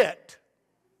one bit.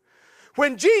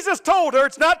 When Jesus told her,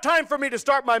 it's not time for me to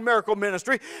start my miracle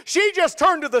ministry, she just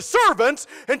turned to the servants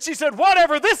and she said,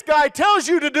 whatever this guy tells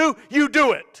you to do, you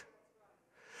do it.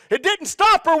 It didn't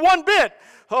stop her one bit.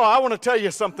 Oh, I want to tell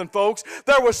you something, folks.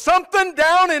 There was something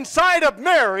down inside of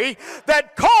Mary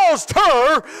that caused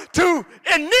her to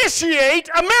initiate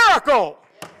a miracle.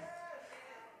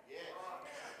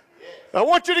 I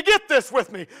want you to get this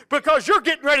with me because you're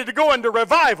getting ready to go into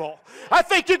revival. I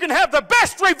think you can have the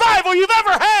best revival you've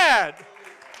ever had.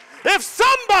 If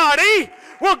somebody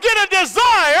will get a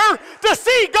desire to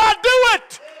see God do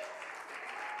it.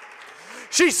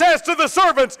 She says to the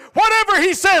servants, whatever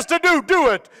he says to do, do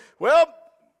it. Well,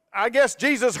 I guess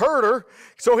Jesus heard her.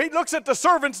 So he looks at the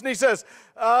servants and he says,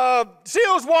 see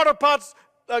those water pots,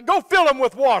 go fill them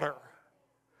with water.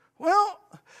 Well,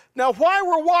 now why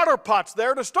were water pots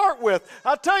there to start with?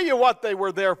 I'll tell you what they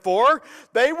were there for.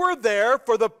 They were there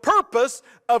for the purpose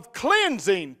of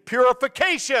cleansing,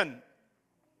 purification.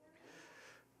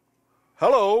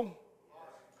 Hello.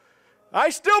 I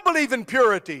still believe in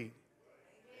purity.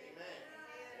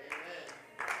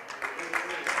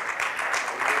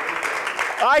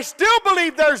 I still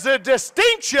believe there's a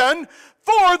distinction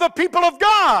for the people of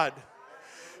God.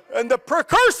 And the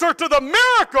precursor to the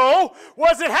miracle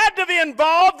was it had to be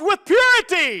involved with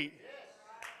purity.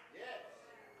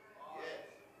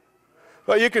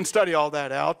 Well, you can study all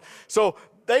that out. So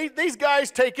these guys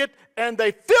take it and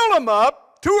they fill them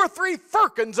up, 2 or 3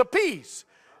 firkins apiece.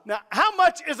 Now, how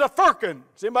much is a firkin?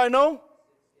 Does anybody know?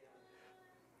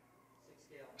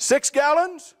 6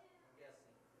 gallons?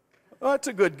 Oh, that's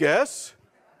a good guess.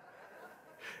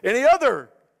 Any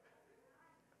other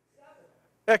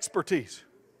expertise?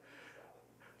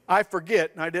 I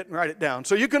forget, and I didn't write it down.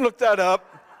 So you can look that up.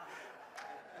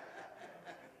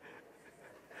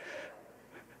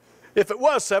 If it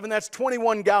was 7, that's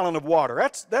 21 gallons of water.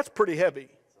 That's pretty heavy.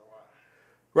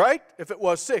 Right? If it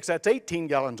was 6, that's 18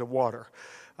 gallons of water.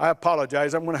 I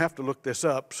apologize. I'm going to have to look this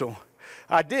up. So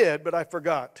I did, but I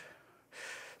forgot.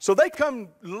 So they come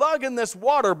lugging this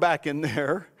water back in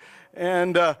there.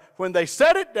 And when they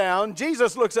set it down,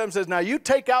 Jesus looks at them and says, now you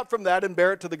take out from that and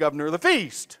bear it to the governor of the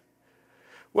feast.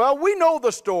 Well, we know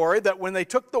the story that when they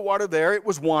took the water there, it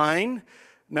was wine.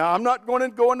 Now, I'm not going to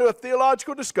go into a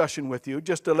theological discussion with you,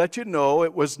 just to let you know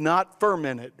it was not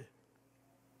fermented.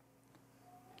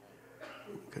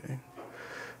 Okay.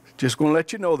 Just going to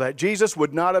let you know that. Jesus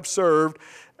would not have served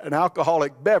an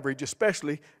alcoholic beverage,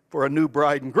 especially for a new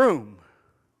bride and groom.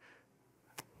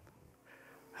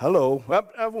 Hello.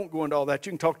 I won't go into all that.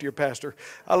 You can talk to your pastor.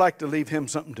 I like to leave him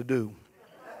something to do.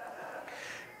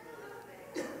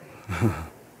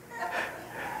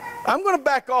 I'm going to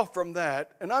back off from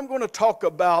that, and I'm going to talk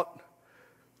about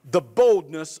the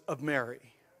boldness of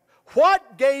Mary.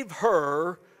 What gave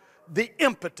her the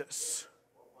impetus?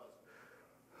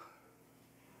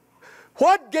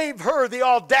 What gave her the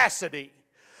audacity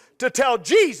to tell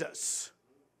Jesus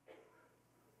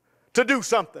to do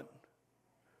something?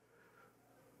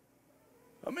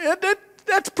 I mean,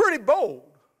 that's pretty bold.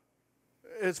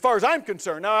 as far as I'm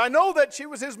concerned. Now, I know that she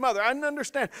was his mother. I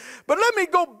understand. But let me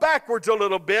go backwards a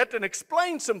little bit and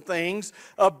explain some things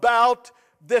about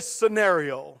this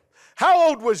scenario. How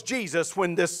old was Jesus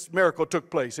when this miracle took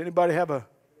place? Anybody have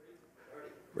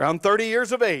around 30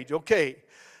 years of age? Okay.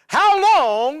 How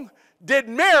long did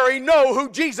Mary know who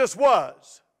Jesus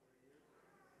was?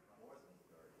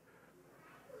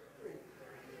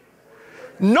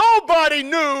 Nobody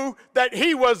knew that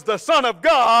he was the Son of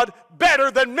God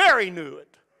better than Mary knew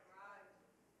it.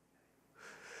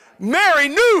 Mary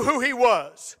knew who he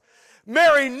was.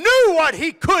 Mary knew what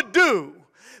he could do.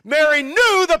 Mary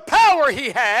knew the power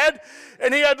he had,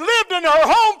 and he had lived in her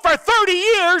home for 30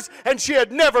 years, and she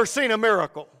had never seen a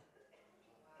miracle.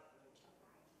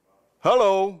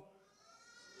 Hello.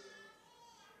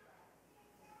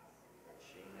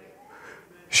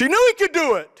 She knew he could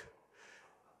do it.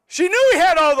 She knew he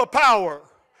had all the power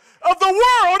of the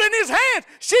world in his hands.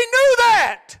 She knew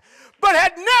that, but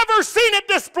had never seen it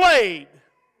displayed.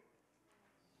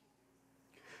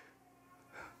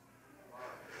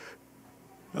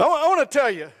 I want to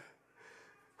tell you,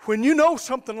 when you know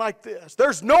something like this,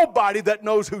 there's nobody that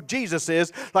knows who Jesus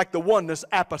is like the oneness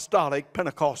apostolic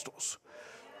Pentecostals.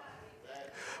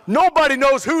 Nobody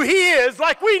knows who he is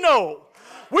like we know.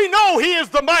 We know he is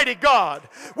the mighty God.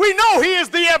 We know he is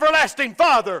the everlasting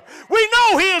Father. We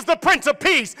know he is the Prince of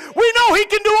Peace. We know he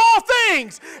can do all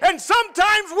things. And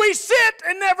sometimes we sit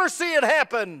and never see it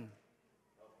happen.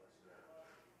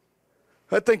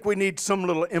 I think we need some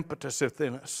little impetus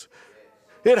within us.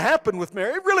 It happened with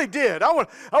Mary. It really did. I want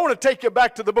to take you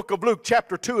back to the book of Luke,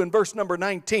 chapter 2, and verse number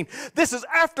 19. This is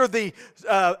after the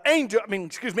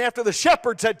after the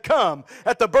shepherds had come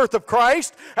at the birth of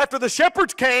Christ. After the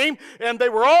shepherds came, and they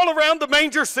were all around the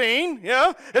manger scene,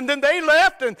 yeah, and then they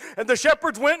left, and the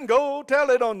shepherds went and go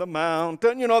tell it on the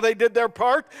mountain. You know, they did their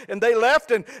part, and they left,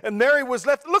 and Mary was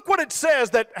left. Look what it says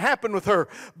that happened with her.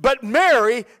 But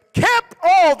Mary kept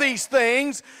all these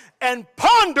things and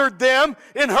pondered them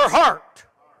in her heart.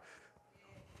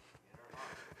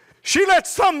 She let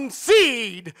some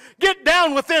seed get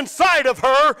down within inside of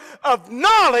her of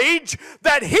knowledge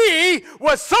that he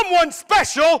was someone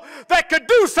special that could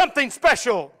do something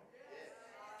special.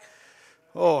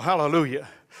 Oh, hallelujah.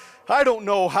 I don't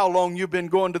know how long you've been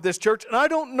going to this church, and I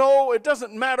don't know, it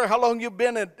doesn't matter how long you've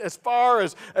been as far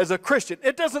as a Christian.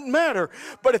 It doesn't matter.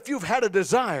 But if you've had a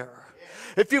desire,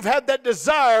 if you've had that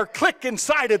desire click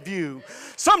inside of you,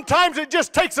 sometimes it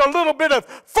just takes a little bit of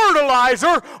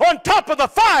fertilizer on top of the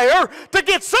fire to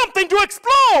get something to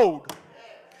explode.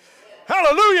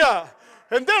 Hallelujah.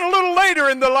 And then a little later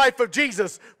in the life of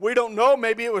Jesus, we don't know,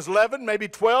 maybe it was 11, maybe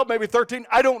 12, maybe 13,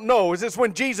 I don't know. Is this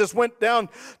when Jesus went down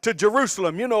to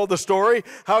Jerusalem? You know the story,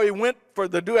 how he went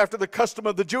after the custom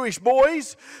of the Jewish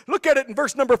boys. Look at it in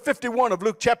verse number 51 of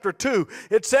Luke chapter 2.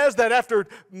 It says that after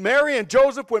Mary and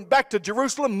Joseph went back to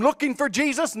Jerusalem looking for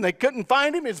Jesus, and they couldn't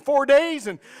find him in 4 days,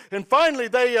 and finally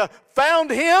they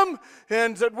found him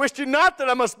and said, "Wist you not that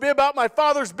I must be about my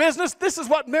Father's business?" This is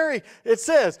what Mary, it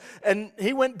says. And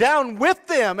he went down with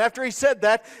them after he said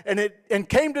that, and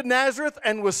came to Nazareth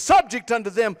and was subject unto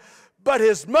them. But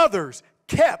his mothers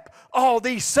kept all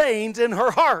these sayings in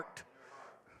her heart.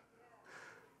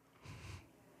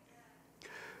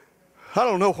 I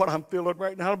don't know what I'm feeling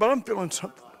right now, but I'm feeling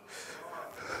something.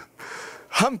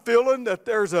 I'm feeling that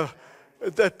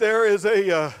there is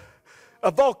a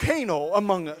volcano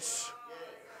among us.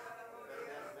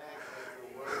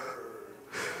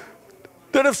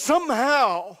 That if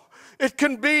somehow it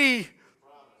can be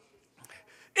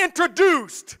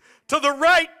introduced to the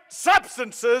right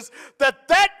substances, that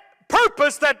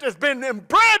purpose that has been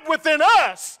inbred within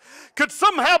us could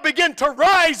somehow begin to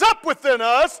rise up within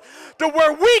us to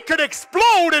where we could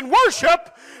explode in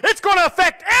worship. It's going to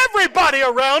affect everybody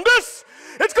around us.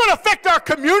 It's going to affect our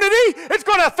community. It's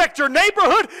going to affect your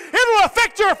neighborhood. It will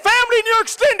affect your family and your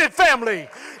extended family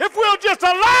if we'll just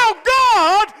allow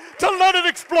God to let it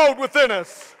explode within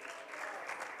us.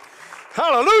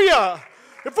 Hallelujah.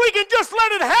 If we can just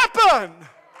let it happen.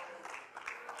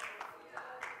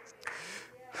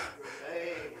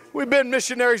 We've been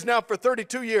missionaries now for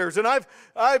 32 years, and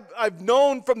I've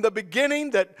known from the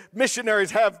beginning that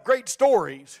missionaries have great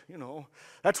stories, you know.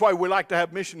 That's why we like to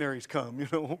have missionaries come, you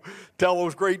know, tell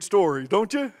those great stories,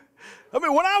 don't you? I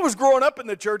mean, when I was growing up in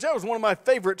the church, that was one of my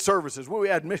favorite services. We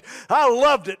had I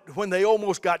loved it when they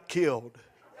almost got killed.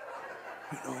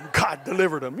 You know, God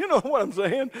delivered them. You know what I'm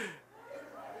saying?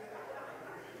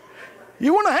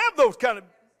 You want to have those kind of,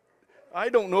 I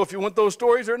don't know if you want those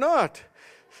stories or not.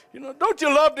 You know, don't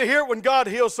you love to hear it when God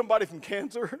heals somebody from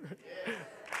cancer?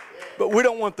 But we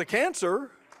don't want the cancer.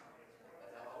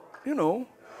 You know,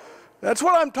 that's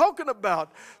what I'm talking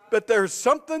about. But there's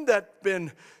something that's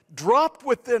been dropped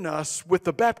within us with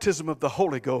the baptism of the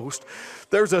Holy Ghost.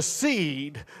 There's a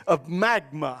seed of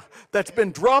magma that's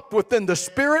been dropped within the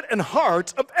spirit and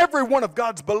hearts of every one of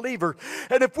God's believers.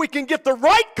 And if we can get the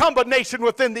right combination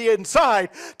within the inside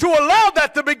to allow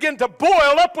that to begin to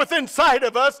boil up within inside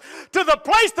of us to the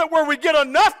place that where we get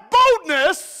enough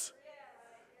boldness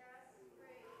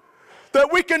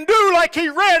that we can do like he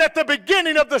read at the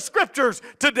beginning of the scriptures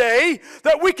today,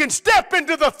 that we can step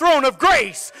into the throne of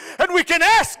grace and we can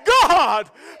ask God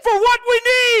for what we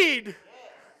need.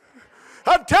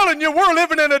 I'm telling you, we're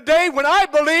living in a day when I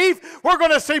believe we're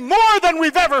going to see more than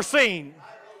we've ever seen.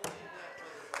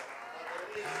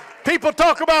 People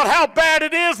talk about how bad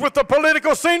it is with the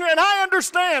political scenery, and I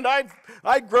understand.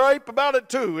 I gripe about it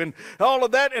too, and all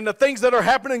of that, and the things that are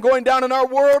happening going down in our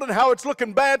world, and how it's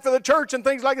looking bad for the church and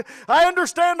things like that. I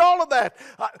understand all of that.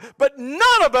 But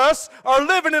none of us are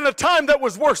living in a time that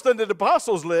was worse than the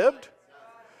apostles lived.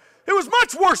 It was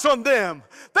much worse on them.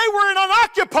 They were in an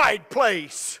occupied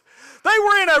place. They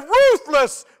were in a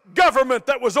ruthless government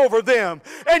that was over them,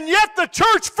 and yet the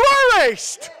church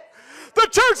flourished. The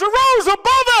church arose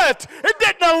above it. It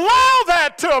didn't allow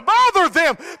that to bother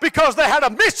them because they had a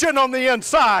mission on the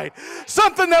inside.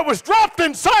 Something that was dropped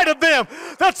inside of them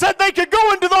that said they could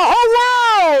go into the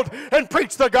whole world and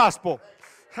preach the gospel.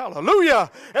 Hallelujah.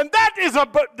 And that is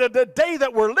the day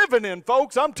that we're living in,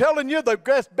 folks. I'm telling you, the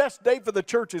best day for the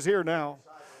church is here now.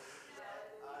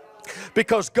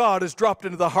 Because God has dropped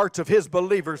into the hearts of his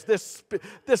believers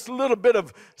this little bit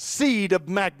of seed of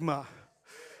magma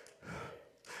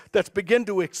that's begun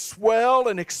to swell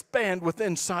and expand within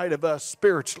inside of us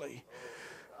spiritually.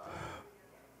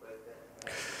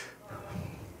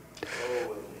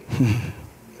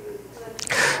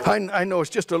 I know it's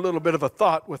just a little bit of a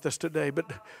thought with us today,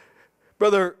 but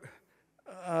brother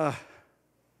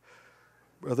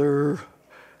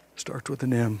starts with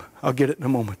an M. I'll get it in a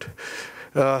moment.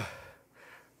 I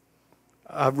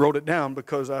wrote it down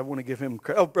because I want to give him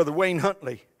credit. Oh, Brother Wayne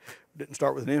Huntley. Didn't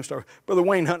start with an M. Brother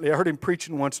Wayne Huntley, I heard him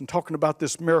preaching once and talking about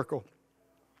this miracle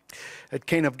at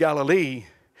Cana of Galilee.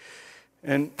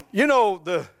 And you know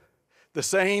the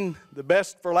saying, the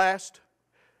best for last?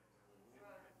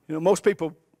 You know, most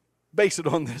people base it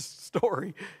on this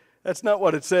story. That's not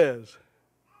what it says.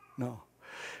 No.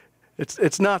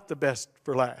 It's not the best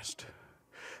for last.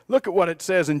 Look at what it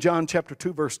says in John chapter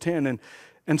 2, verse 10.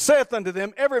 And saith unto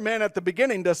them, every man at the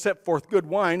beginning does set forth good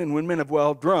wine, and when men have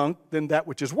well drunk, then that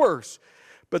which is worse.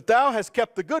 But thou hast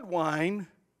kept the good wine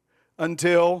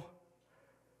until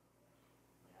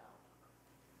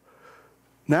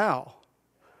now.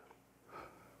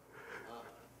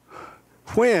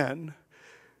 When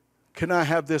can I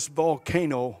have this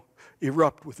volcano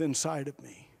erupt within inside of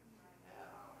me?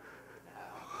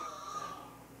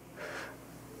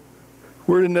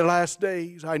 We're in the last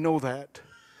days. I know that.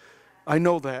 I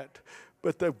know that.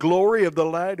 But the glory of the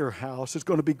latter house is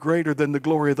going to be greater than the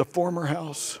glory of the former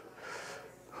house.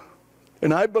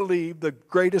 And I believe the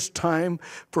greatest time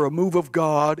for a move of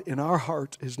God in our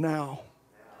hearts is now.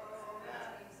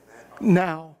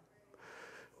 Now.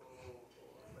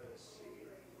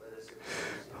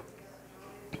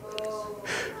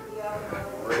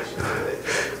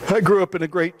 I grew up in a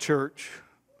great church.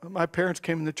 My parents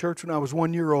came in the church when I was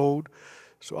 1 year old.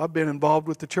 So I've been involved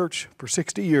with the church for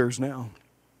 60 years now.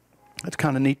 That's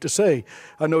kind of neat to say.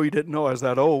 I know you didn't know I was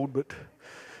that old, but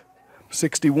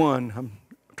 61. I'm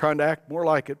trying to act more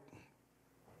like it.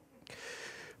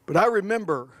 But I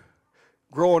remember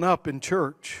growing up in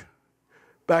church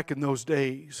back in those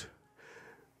days.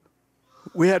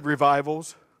 We had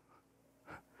revivals,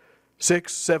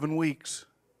 6, 7 weeks.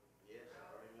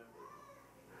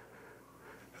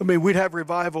 I mean, we'd have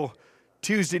revival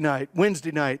Tuesday night,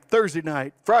 Wednesday night, Thursday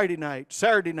night, Friday night,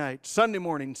 Saturday night, Sunday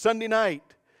morning, Sunday night.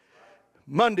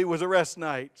 Monday was a rest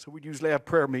night, so we'd usually have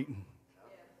prayer meeting.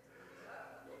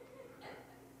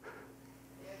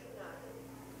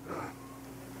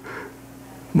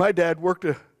 My dad worked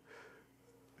a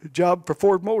job for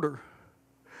Ford Motor.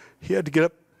 He had to get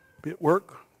up at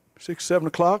work 6, 7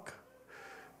 o'clock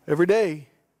every day.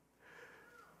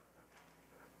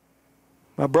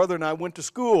 My brother and I went to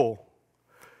school.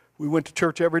 We went to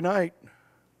church every night.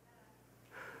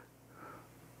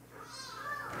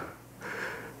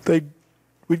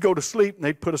 We'd go to sleep and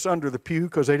they'd put us under the pew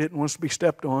because they didn't want us to be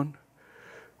stepped on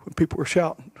when people were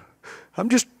shouting. I'm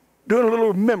just doing a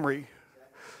little memory.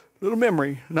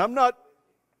 And I'm not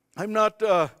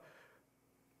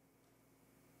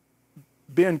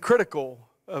being critical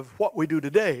of what we do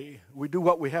today. We do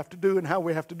what we have to do and how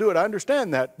we have to do it. I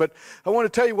understand that, but I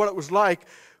want to tell you what it was like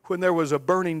when there was a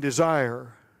burning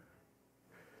desire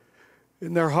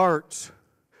in their hearts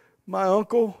My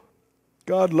uncle,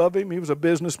 God love him, he was a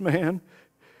businessman.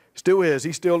 Still is.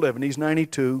 He's still living. He's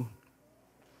 92.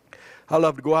 I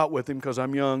love to go out with him because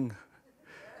I'm young.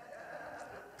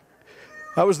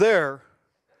 I was there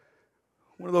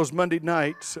one of those Monday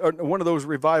nights, or one of those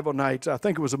revival nights. I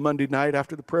think it was a Monday night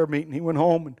after the prayer meeting. He went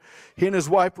home, and he and his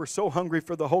wife were so hungry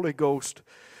for the Holy Ghost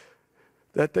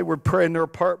that they would pray in their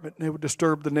apartment and they would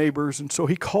disturb the neighbors. And so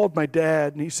he called my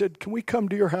dad and he said, "Can we come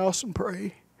to your house and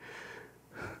pray?"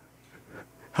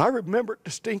 I remember it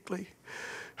distinctly.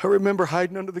 I remember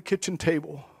hiding under the kitchen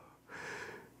table.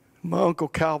 My Uncle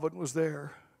Calvin was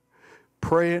there,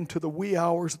 praying to the wee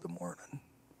hours of the morning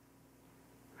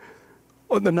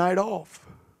on the night off,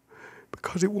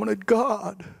 because he wanted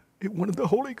God. He wanted the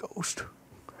Holy Ghost.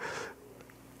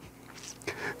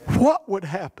 What would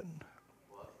happen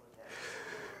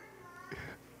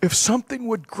if something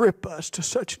would grip us to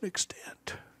such an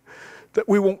extent that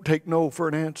we won't take no for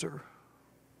an answer?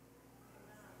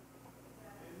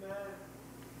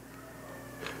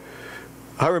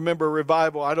 I remember a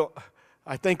revival.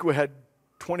 I think we had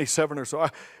 27 or so.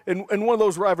 In one of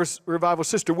those revivals,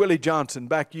 Sister Willie Johnson,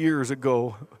 back years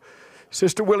ago,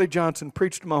 Sister Willie Johnson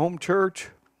preached in my home church,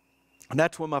 and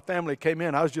that's when my family came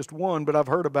in. I was just one, but I've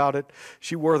heard about it.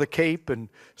 She wore the cape and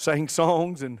sang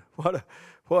songs, and what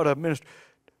a minister.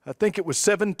 I think it was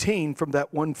 17 from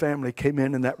that one family came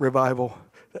in that revival.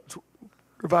 That's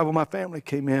revival my family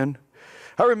came in.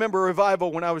 I remember a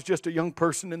revival when I was just a young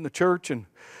person in the church, and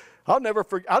I'll never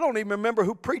forget. I don't even remember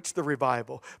who preached the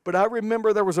revival, but I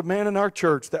remember there was a man in our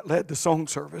church that led the song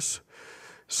service.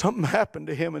 Something happened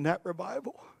to him in that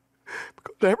revival,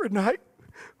 because every night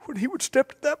when he would step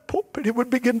to that pulpit, he would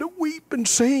begin to weep and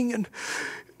sing, and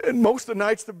most of the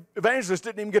nights the evangelist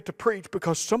didn't even get to preach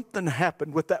because something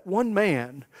happened with that one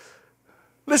man.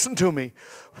 Listen to me.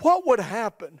 What would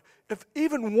happen if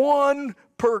even one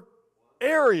per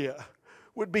area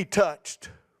would be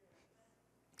touched?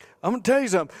 I'm going to tell you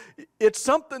something. It's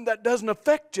something that doesn't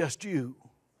affect just you.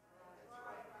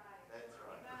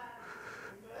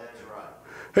 That's right.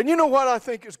 And you know what I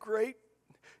think is great?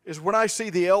 Is when I see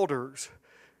the elders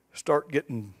start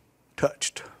getting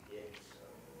touched.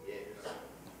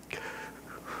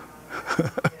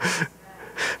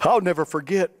 I'll never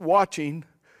forget watching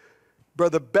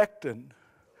Brother Beckton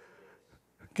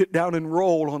get down and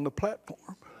roll on the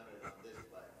platform.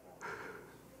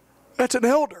 That's an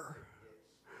elder.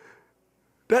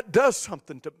 That does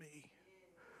something to me.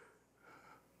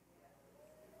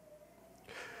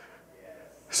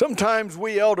 Sometimes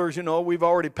we elders, we've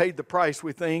already paid the price,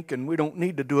 we think, and we don't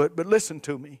need to do it. But listen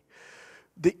to me.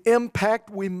 The impact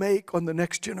we make on the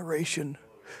next generation,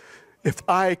 if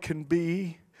I can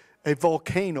be a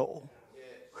volcano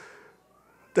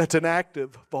that's an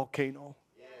active volcano.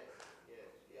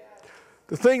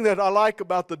 The thing that I like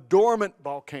about the dormant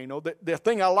volcano, the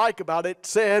thing I like about it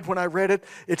said when I read it,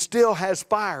 it still has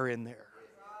fire in there.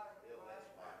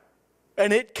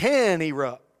 And it can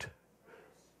erupt.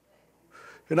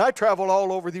 And I travel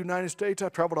all over the United States. I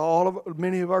travel to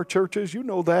many of our churches. You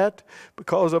know that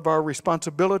because of our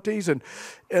responsibilities. And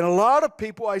a lot of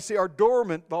people I see are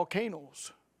dormant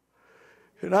volcanoes.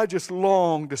 And I just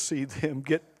long to see them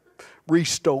get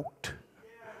restoked.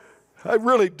 I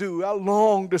really do. I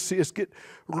long to see us get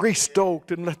restoked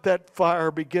and let that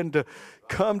fire begin to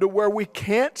come to where we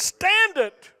can't stand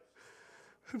it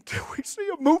until we see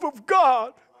a move of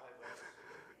God.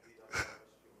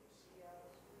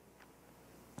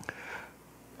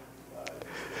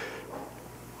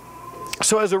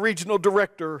 So as a regional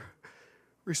director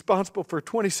responsible for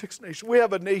 26 nations, we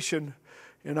have a nation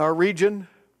in our region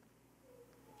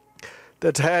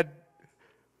that's had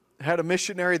a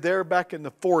missionary there back in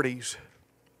the 40s.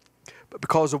 But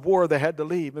because of war, they had to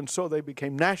leave. And so they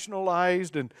became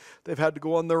nationalized and they've had to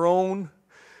go on their own.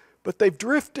 But they've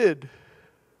drifted.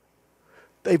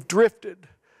 They've drifted.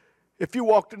 If you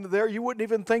walked into there, you wouldn't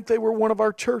even think they were one of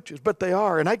our churches. But they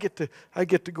are. And I get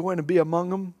to go in and be among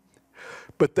them.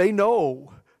 But they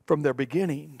know from their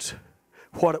beginnings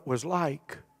what it was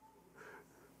like.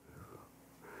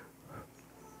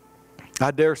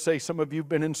 I dare say some of you have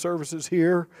been in services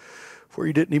here where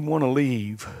you didn't even want to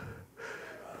leave,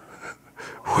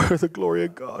 where the glory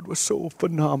of God was so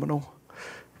phenomenal.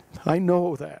 I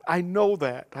know that. I know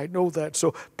that. I know that.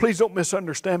 So please don't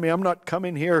misunderstand me. I'm not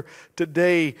coming here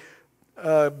today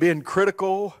being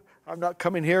critical. I'm not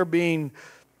coming here being...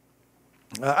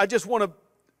 I just want to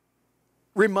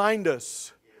remind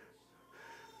us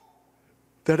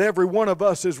that every one of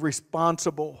us is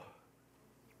responsible,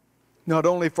 not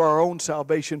only for our own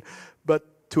salvation,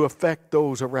 but to affect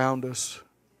those around us.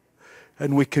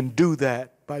 And we can do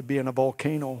that by being a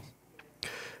volcano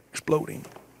exploding.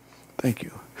 Thank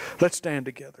you. Let's stand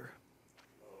together.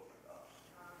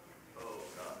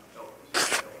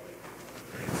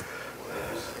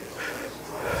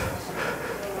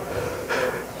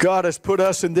 God has put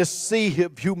us in this sea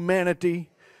of humanity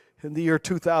in the year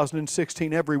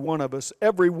 2016. Every one of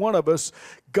us,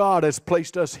 God has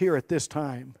placed us here at this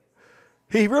time.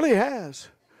 He really has.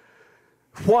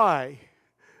 Why?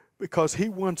 Because He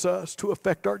wants us to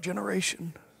affect our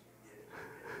generation.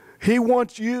 He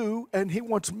wants you and He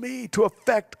wants me to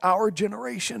affect our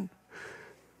generation.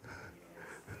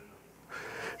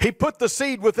 He put the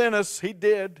seed within us. He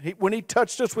did. When He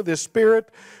touched us with His Spirit,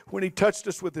 when He touched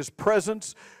us with His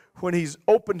presence, when He's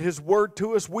opened His Word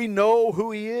to us, we know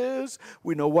who He is.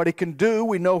 We know what He can do.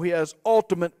 We know He has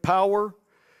ultimate power.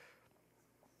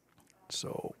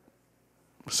 So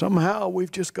somehow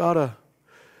we've just got to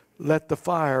let the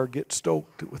fire get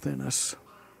stoked within us.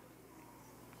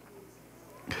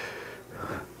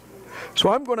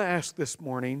 So I'm going to ask this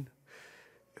morning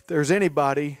if there's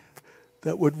anybody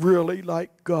that would really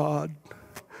like God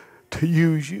to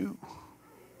use you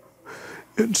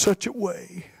in such a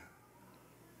way.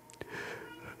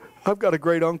 I've got a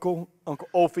great uncle, Uncle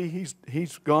Opie.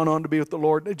 He's gone on to be with the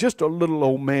Lord. Just a little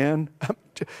old man.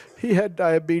 He had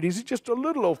diabetes. He's just a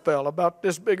little old fella, about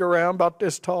this big around, about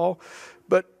this tall.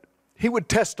 But he would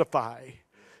testify.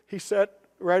 He sat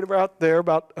right about there,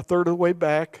 about a third of the way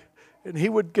back, and he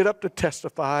would get up to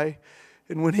testify.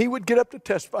 And when he would get up to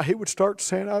testify, he would start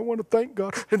saying, I want to thank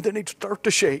God. And then he'd start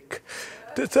to shake.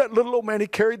 Just that little old man, he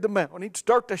carried the mountain. He'd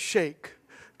start to shake.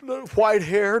 Little white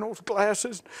hair and those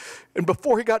glasses. And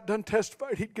before he got done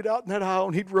testifying, he'd get out in that aisle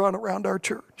and he'd run around our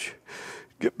church.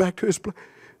 Get back to his place.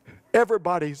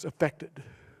 Everybody's affected.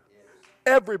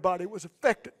 Everybody was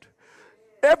affected.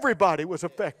 Everybody was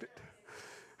affected.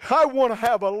 I want to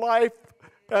have a life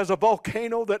as a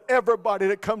volcano that everybody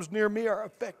that comes near me are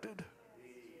affected.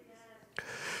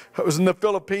 I was in the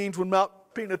Philippines when Mount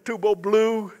Pinatubo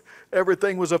blew.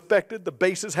 Everything was affected. The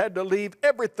bases had to leave.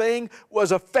 Everything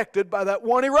was affected by that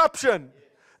one eruption.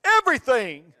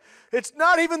 Everything. It's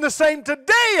not even the same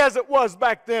today as it was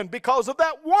back then because of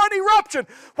that one eruption.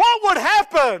 What would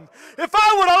happen if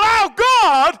I would allow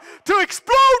God to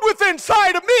explode within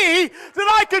inside of me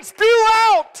that I could spew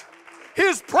out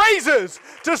His praises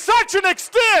to such an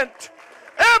extent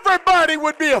everybody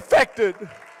would be affected?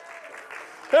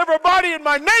 Everybody in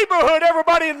my neighborhood,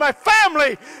 everybody in my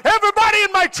family, everybody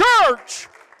in my church.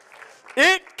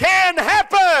 It can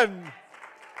happen.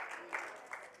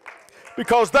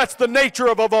 Because that's the nature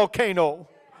of a volcano.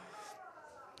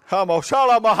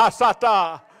 Hamoshala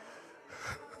Mahasata.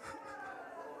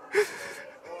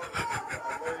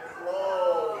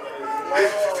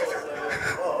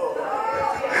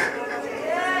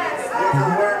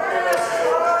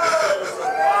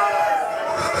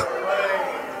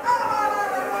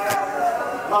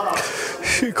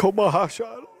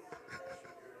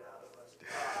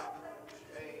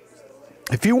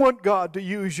 If you want God to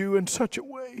use you in such a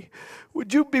way,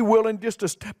 would you be willing just to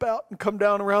step out and come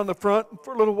down around the front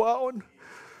for a little while and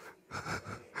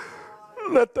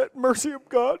let that mercy of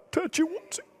God touch you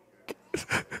once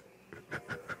again?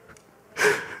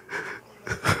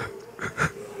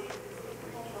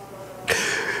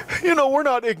 You know, we're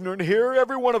not ignorant here.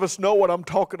 Every one of us know what I'm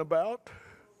talking about.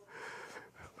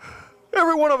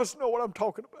 Every one of us know what I'm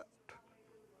talking about.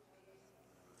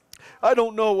 I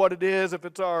don't know what it is, if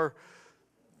it's our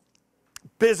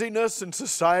busyness in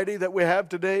society that we have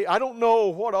today. I don't know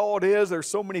what all it is. There's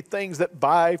so many things that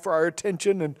vie for our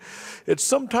attention, and it's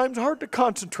sometimes hard to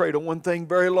concentrate on one thing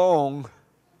very long.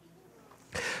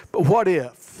 But what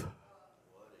if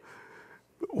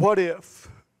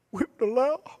we would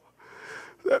allow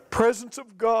that presence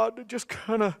of God to just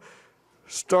kind of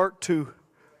start to...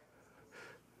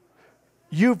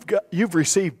 You've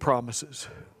received promises.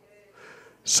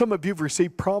 Some of you have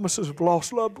received promises of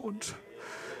lost loved ones.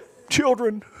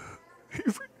 Children,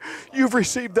 you've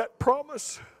received that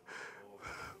promise.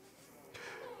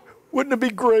 Wouldn't it be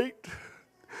great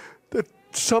that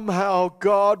somehow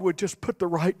God would just put the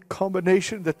right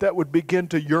combination, that would begin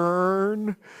to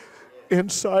yearn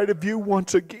inside of you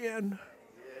once again?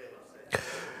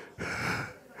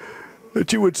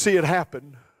 That you would see it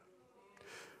happen.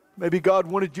 Maybe God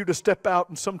wanted you to step out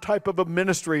in some type of a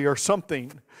ministry or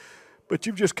something, but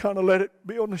you've just kind of let it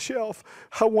be on the shelf.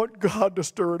 I want God to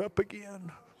stir it up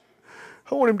again.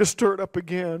 I want Him to stir it up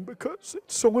again, because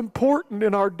it's so important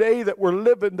in our day that we're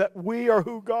living, that we are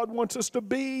who God wants us to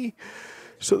be,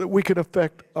 so that we can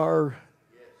affect our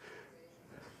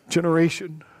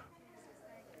generation.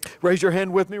 Raise your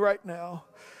hand with me right now.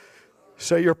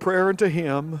 Say your prayer unto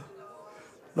Him.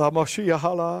 La Mashiach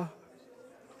Hala.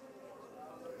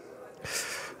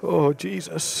 Oh,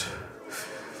 Jesus.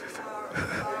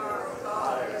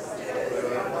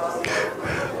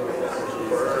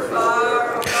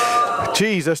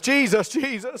 Jesus, Jesus,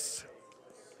 Jesus.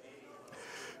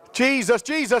 Jesus,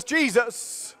 Jesus,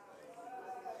 Jesus.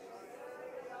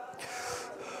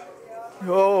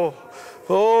 Oh,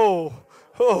 oh,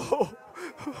 oh.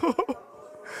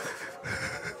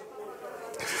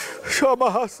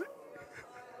 Shamahasi.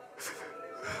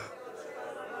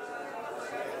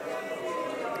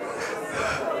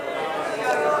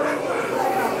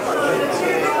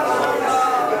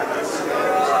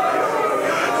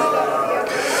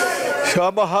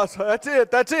 That's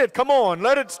it, that's it. Come on,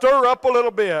 let it stir up a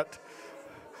little bit.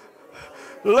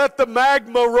 Let the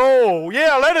magma roll.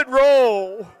 Yeah, let it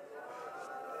roll.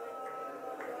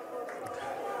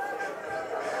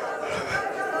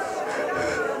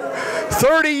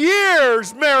 "30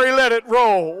 years, Mary let it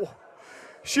roll.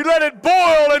 She let it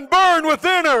boil and burn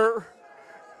within her.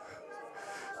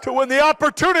 Till when the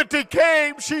opportunity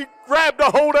came, she grabbed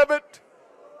a hold of it.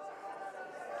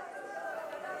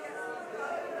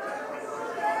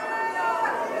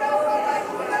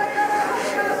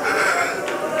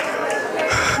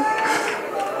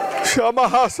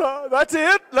 Shamahasa, that's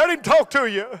it. Let him talk to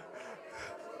you.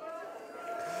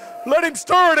 Let him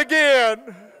stir it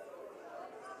again.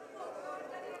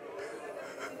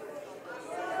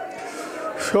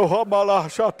 Shohamala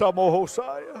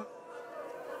shatamohosaya.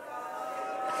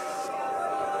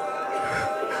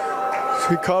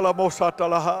 Shikala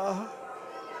mosatalaha.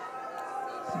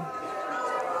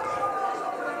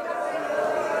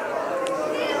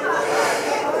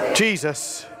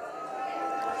 Jesus.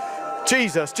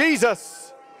 Jesus,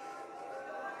 Jesus.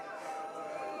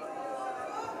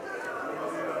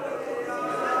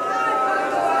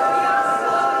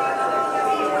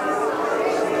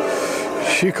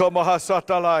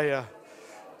 Shikomahasatalaya.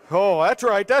 Oh, that's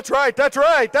right, that's right, that's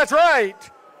right, that's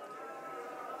right.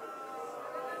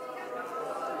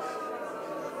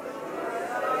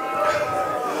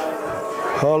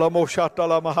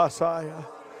 Halamoshatala mahasaya.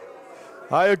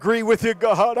 I agree with you,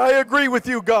 God. I agree with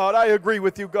you, God. I agree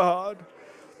with you, God.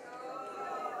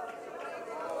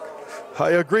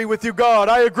 I agree with you, God.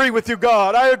 I agree with you,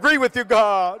 God. I agree with you,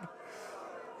 God.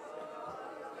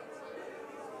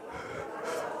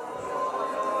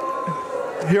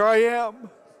 Here I am.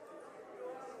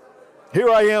 Here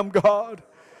I am, God.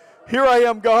 Here I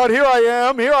am, God. Here I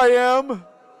am. Here I am.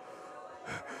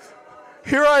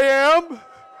 Here I am.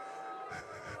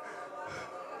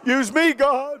 Use me,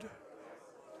 God.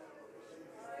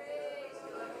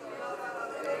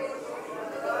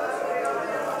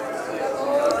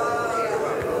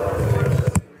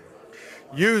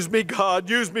 Use me, God.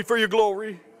 Use me for your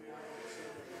glory.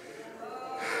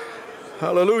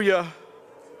 Hallelujah.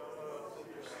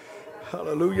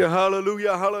 Hallelujah,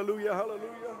 hallelujah, hallelujah,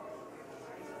 hallelujah.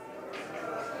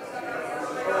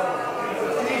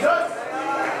 Jesus!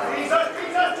 Jesus,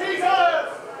 Jesus, Jesus!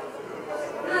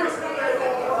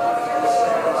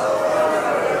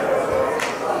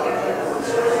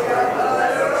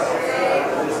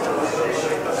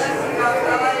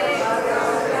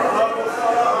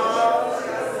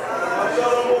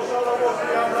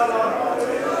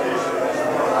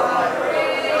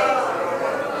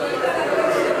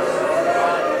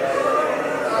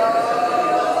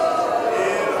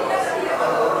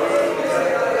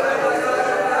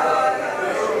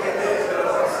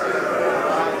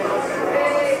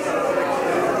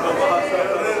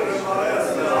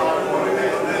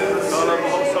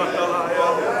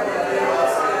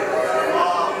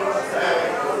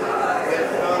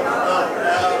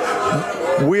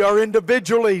 We are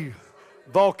individually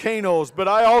volcanoes, but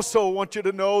I also want you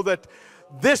to know that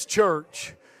this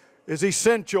church is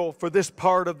essential for this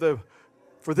part of the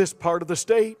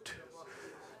state.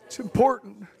 It's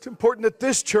important. It's important that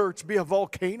this church be a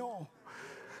volcano,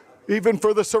 even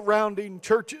for the surrounding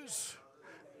churches.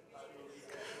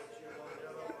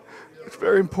 It's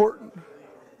very important.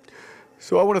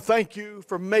 So I want to thank you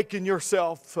for making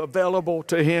yourself available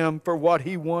to Him for what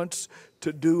He wants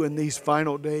to do in these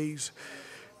final days.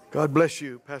 God bless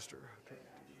you, Pastor.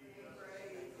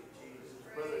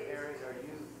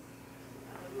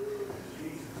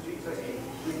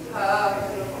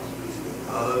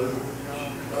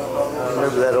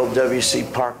 Remember that old W.C.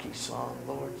 Parkey song,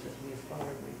 Lord, set me afire.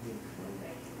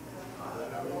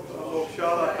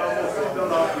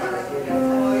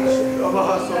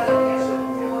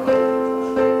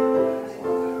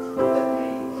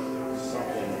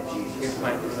 Here's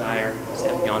my desire,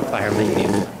 set me on fire, make me.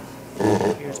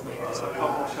 Here's my desire.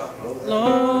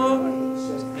 Lord,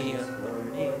 set me a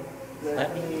burning. Let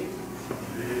me.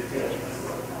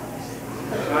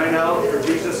 Crying out for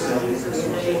Jesus.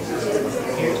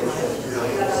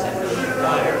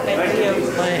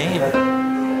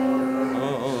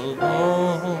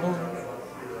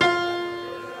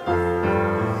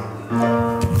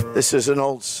 This is an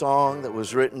old song that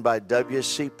was written by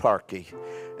W.C. Parkey.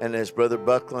 And as Brother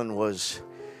Buckland was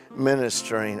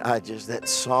ministering, that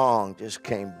song just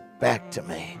came back to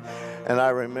me. And I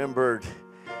remembered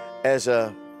as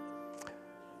I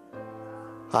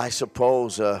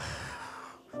suppose a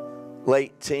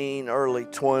late teen, early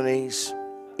 20s,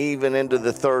 even into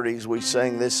the 30s, we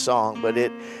sang this song. But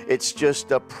it's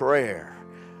just a prayer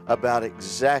about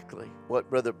exactly what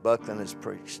Brother Buckland has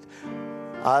preached.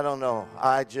 I don't know.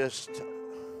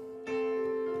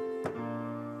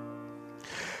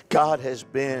 God has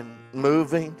been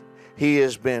moving. He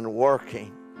has been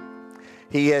working.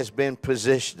 He has been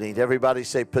positioning. Everybody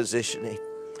say positioning.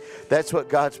 That's what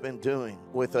God's been doing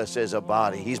with us as a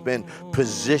body. He's been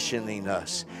positioning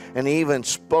us. And He even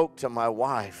spoke to my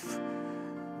wife.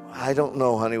 I don't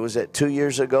know, honey, was that 2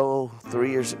 years ago,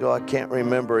 3 years ago? I can't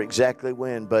remember exactly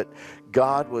when, but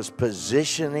God was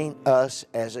positioning us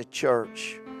as a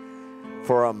church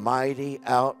for a mighty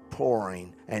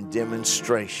outpouring and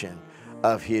demonstration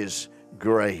of His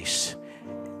grace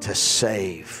to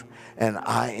save. And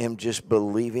I am just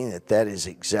believing that is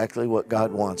exactly what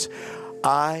God wants.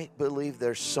 I believe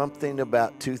there's something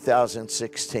about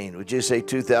 2016. Would you say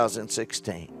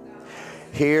 2016?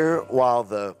 Here,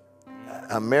 while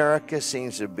America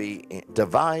seems to be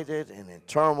divided and in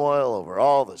turmoil over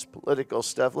all this political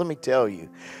stuff, let me tell you,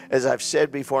 as I've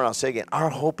said before and I'll say again, our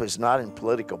hope is not in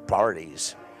political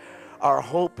parties. Our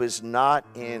hope is not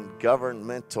in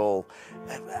governmental.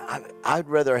 I'd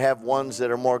rather have ones that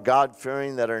are more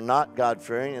God-fearing that are not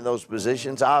God-fearing in those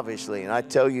positions, obviously. And I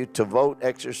tell you to vote,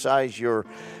 exercise your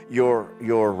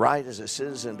right as a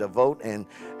citizen to vote, and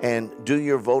do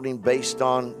your voting based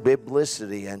on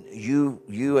biblicity. And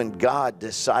you and God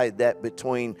decide that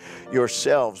between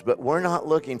yourselves. But we're not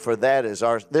looking for that as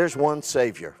ours. There's one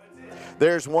Savior.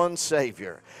 There's one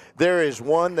Savior. There is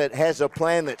one that has a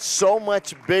plan that's so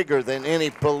much bigger than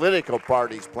any political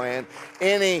party's plan,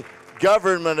 any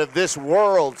government of this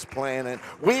world's plan. And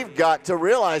we've got to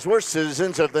realize we're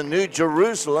citizens of the New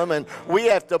Jerusalem, and we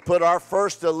have to put our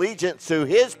first allegiance to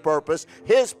His purpose,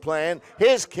 His plan,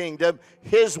 His kingdom,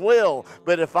 His will.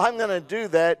 But if I'm going to do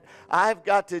that, I've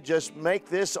got to just make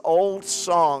this old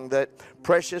song that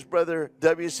precious brother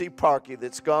W.C. Parkey,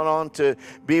 that's gone on to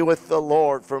be with the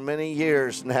Lord for many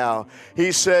years now.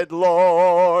 He said,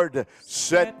 Lord,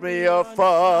 set me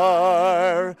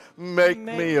afire, make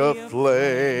me a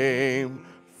flame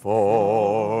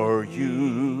for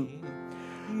you.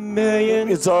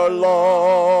 Millions are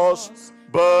lost,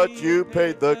 but you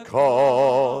paid the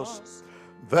cost,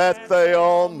 that they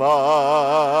all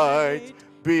might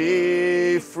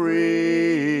be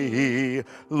free.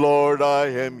 Lord, I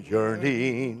am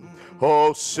yearning.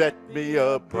 Oh, set me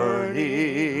a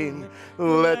burning.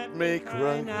 Let me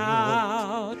cry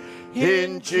out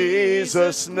in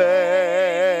Jesus'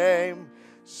 name.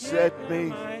 Set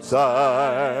me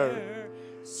desire.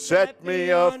 Set me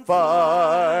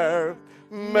afire.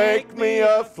 Make me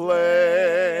a flame.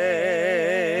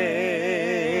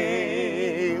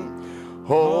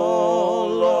 Oh,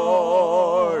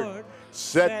 Lord,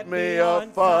 set me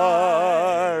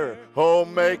afire. Oh,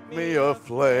 make me a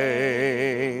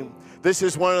flame. This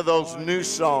is one of those new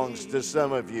songs to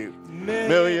some of you.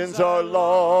 Millions are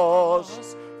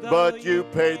lost, but you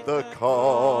paid the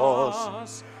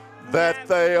cost, that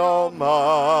they all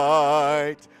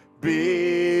might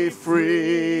be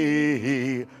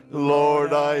free.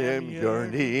 Lord, I am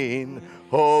yearning.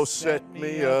 Oh, set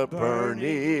me a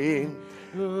burning.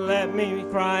 Let me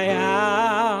cry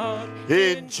out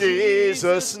in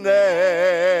Jesus'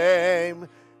 name.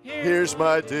 Here's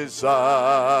my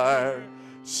desire.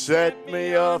 Set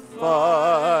me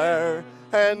afire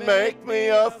and make me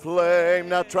a flame.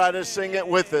 Now try to sing it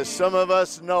with us. Some of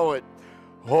us know it.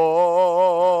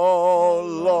 Oh,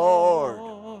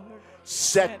 Lord,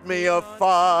 set me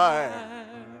afire.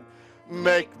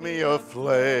 Make me a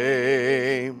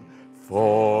flame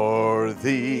for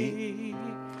Thee.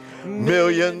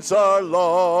 Millions are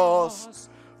lost,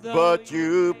 but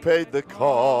you paid the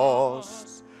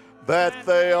cost, that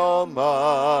they all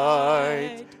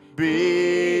might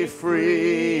be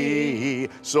free.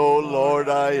 So, Lord,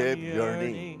 I am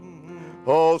yearning.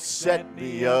 Oh, set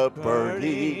me a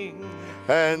burning,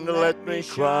 and let me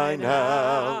cry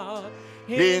now.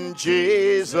 In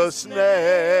Jesus'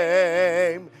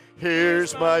 name,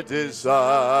 here's my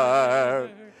desire.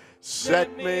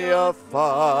 Set me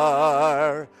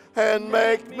afire. and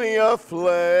make me a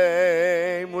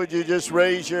flame. Would you just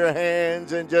raise your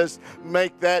hands and just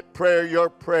make that prayer your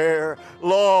prayer?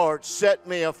 Lord, set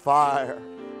me afire.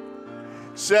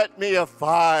 Set me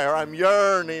afire. I'm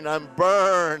yearning. I'm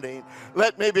burning.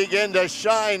 Let me begin to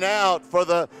shine out for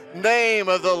the name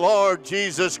of the Lord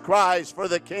Jesus Christ, for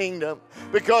the kingdom.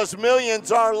 Because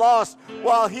millions are lost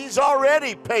while He's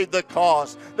already paid the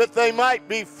cost that they might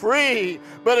be free.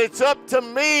 But it's up to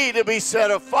me to be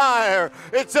set afire.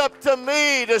 It's up to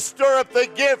me to stir up the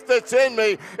gift that's in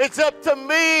me. It's up to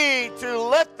me to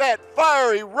let that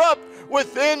fire erupt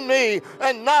within me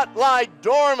and not lie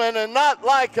dormant and not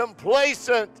lie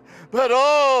complacent, but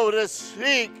to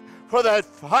seek for that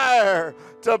fire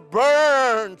to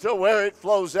burn to where it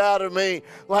flows out of me.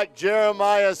 Like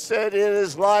Jeremiah said, it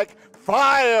is like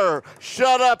fire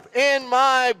shut up in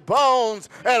my bones,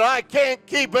 and I can't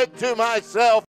keep it to myself.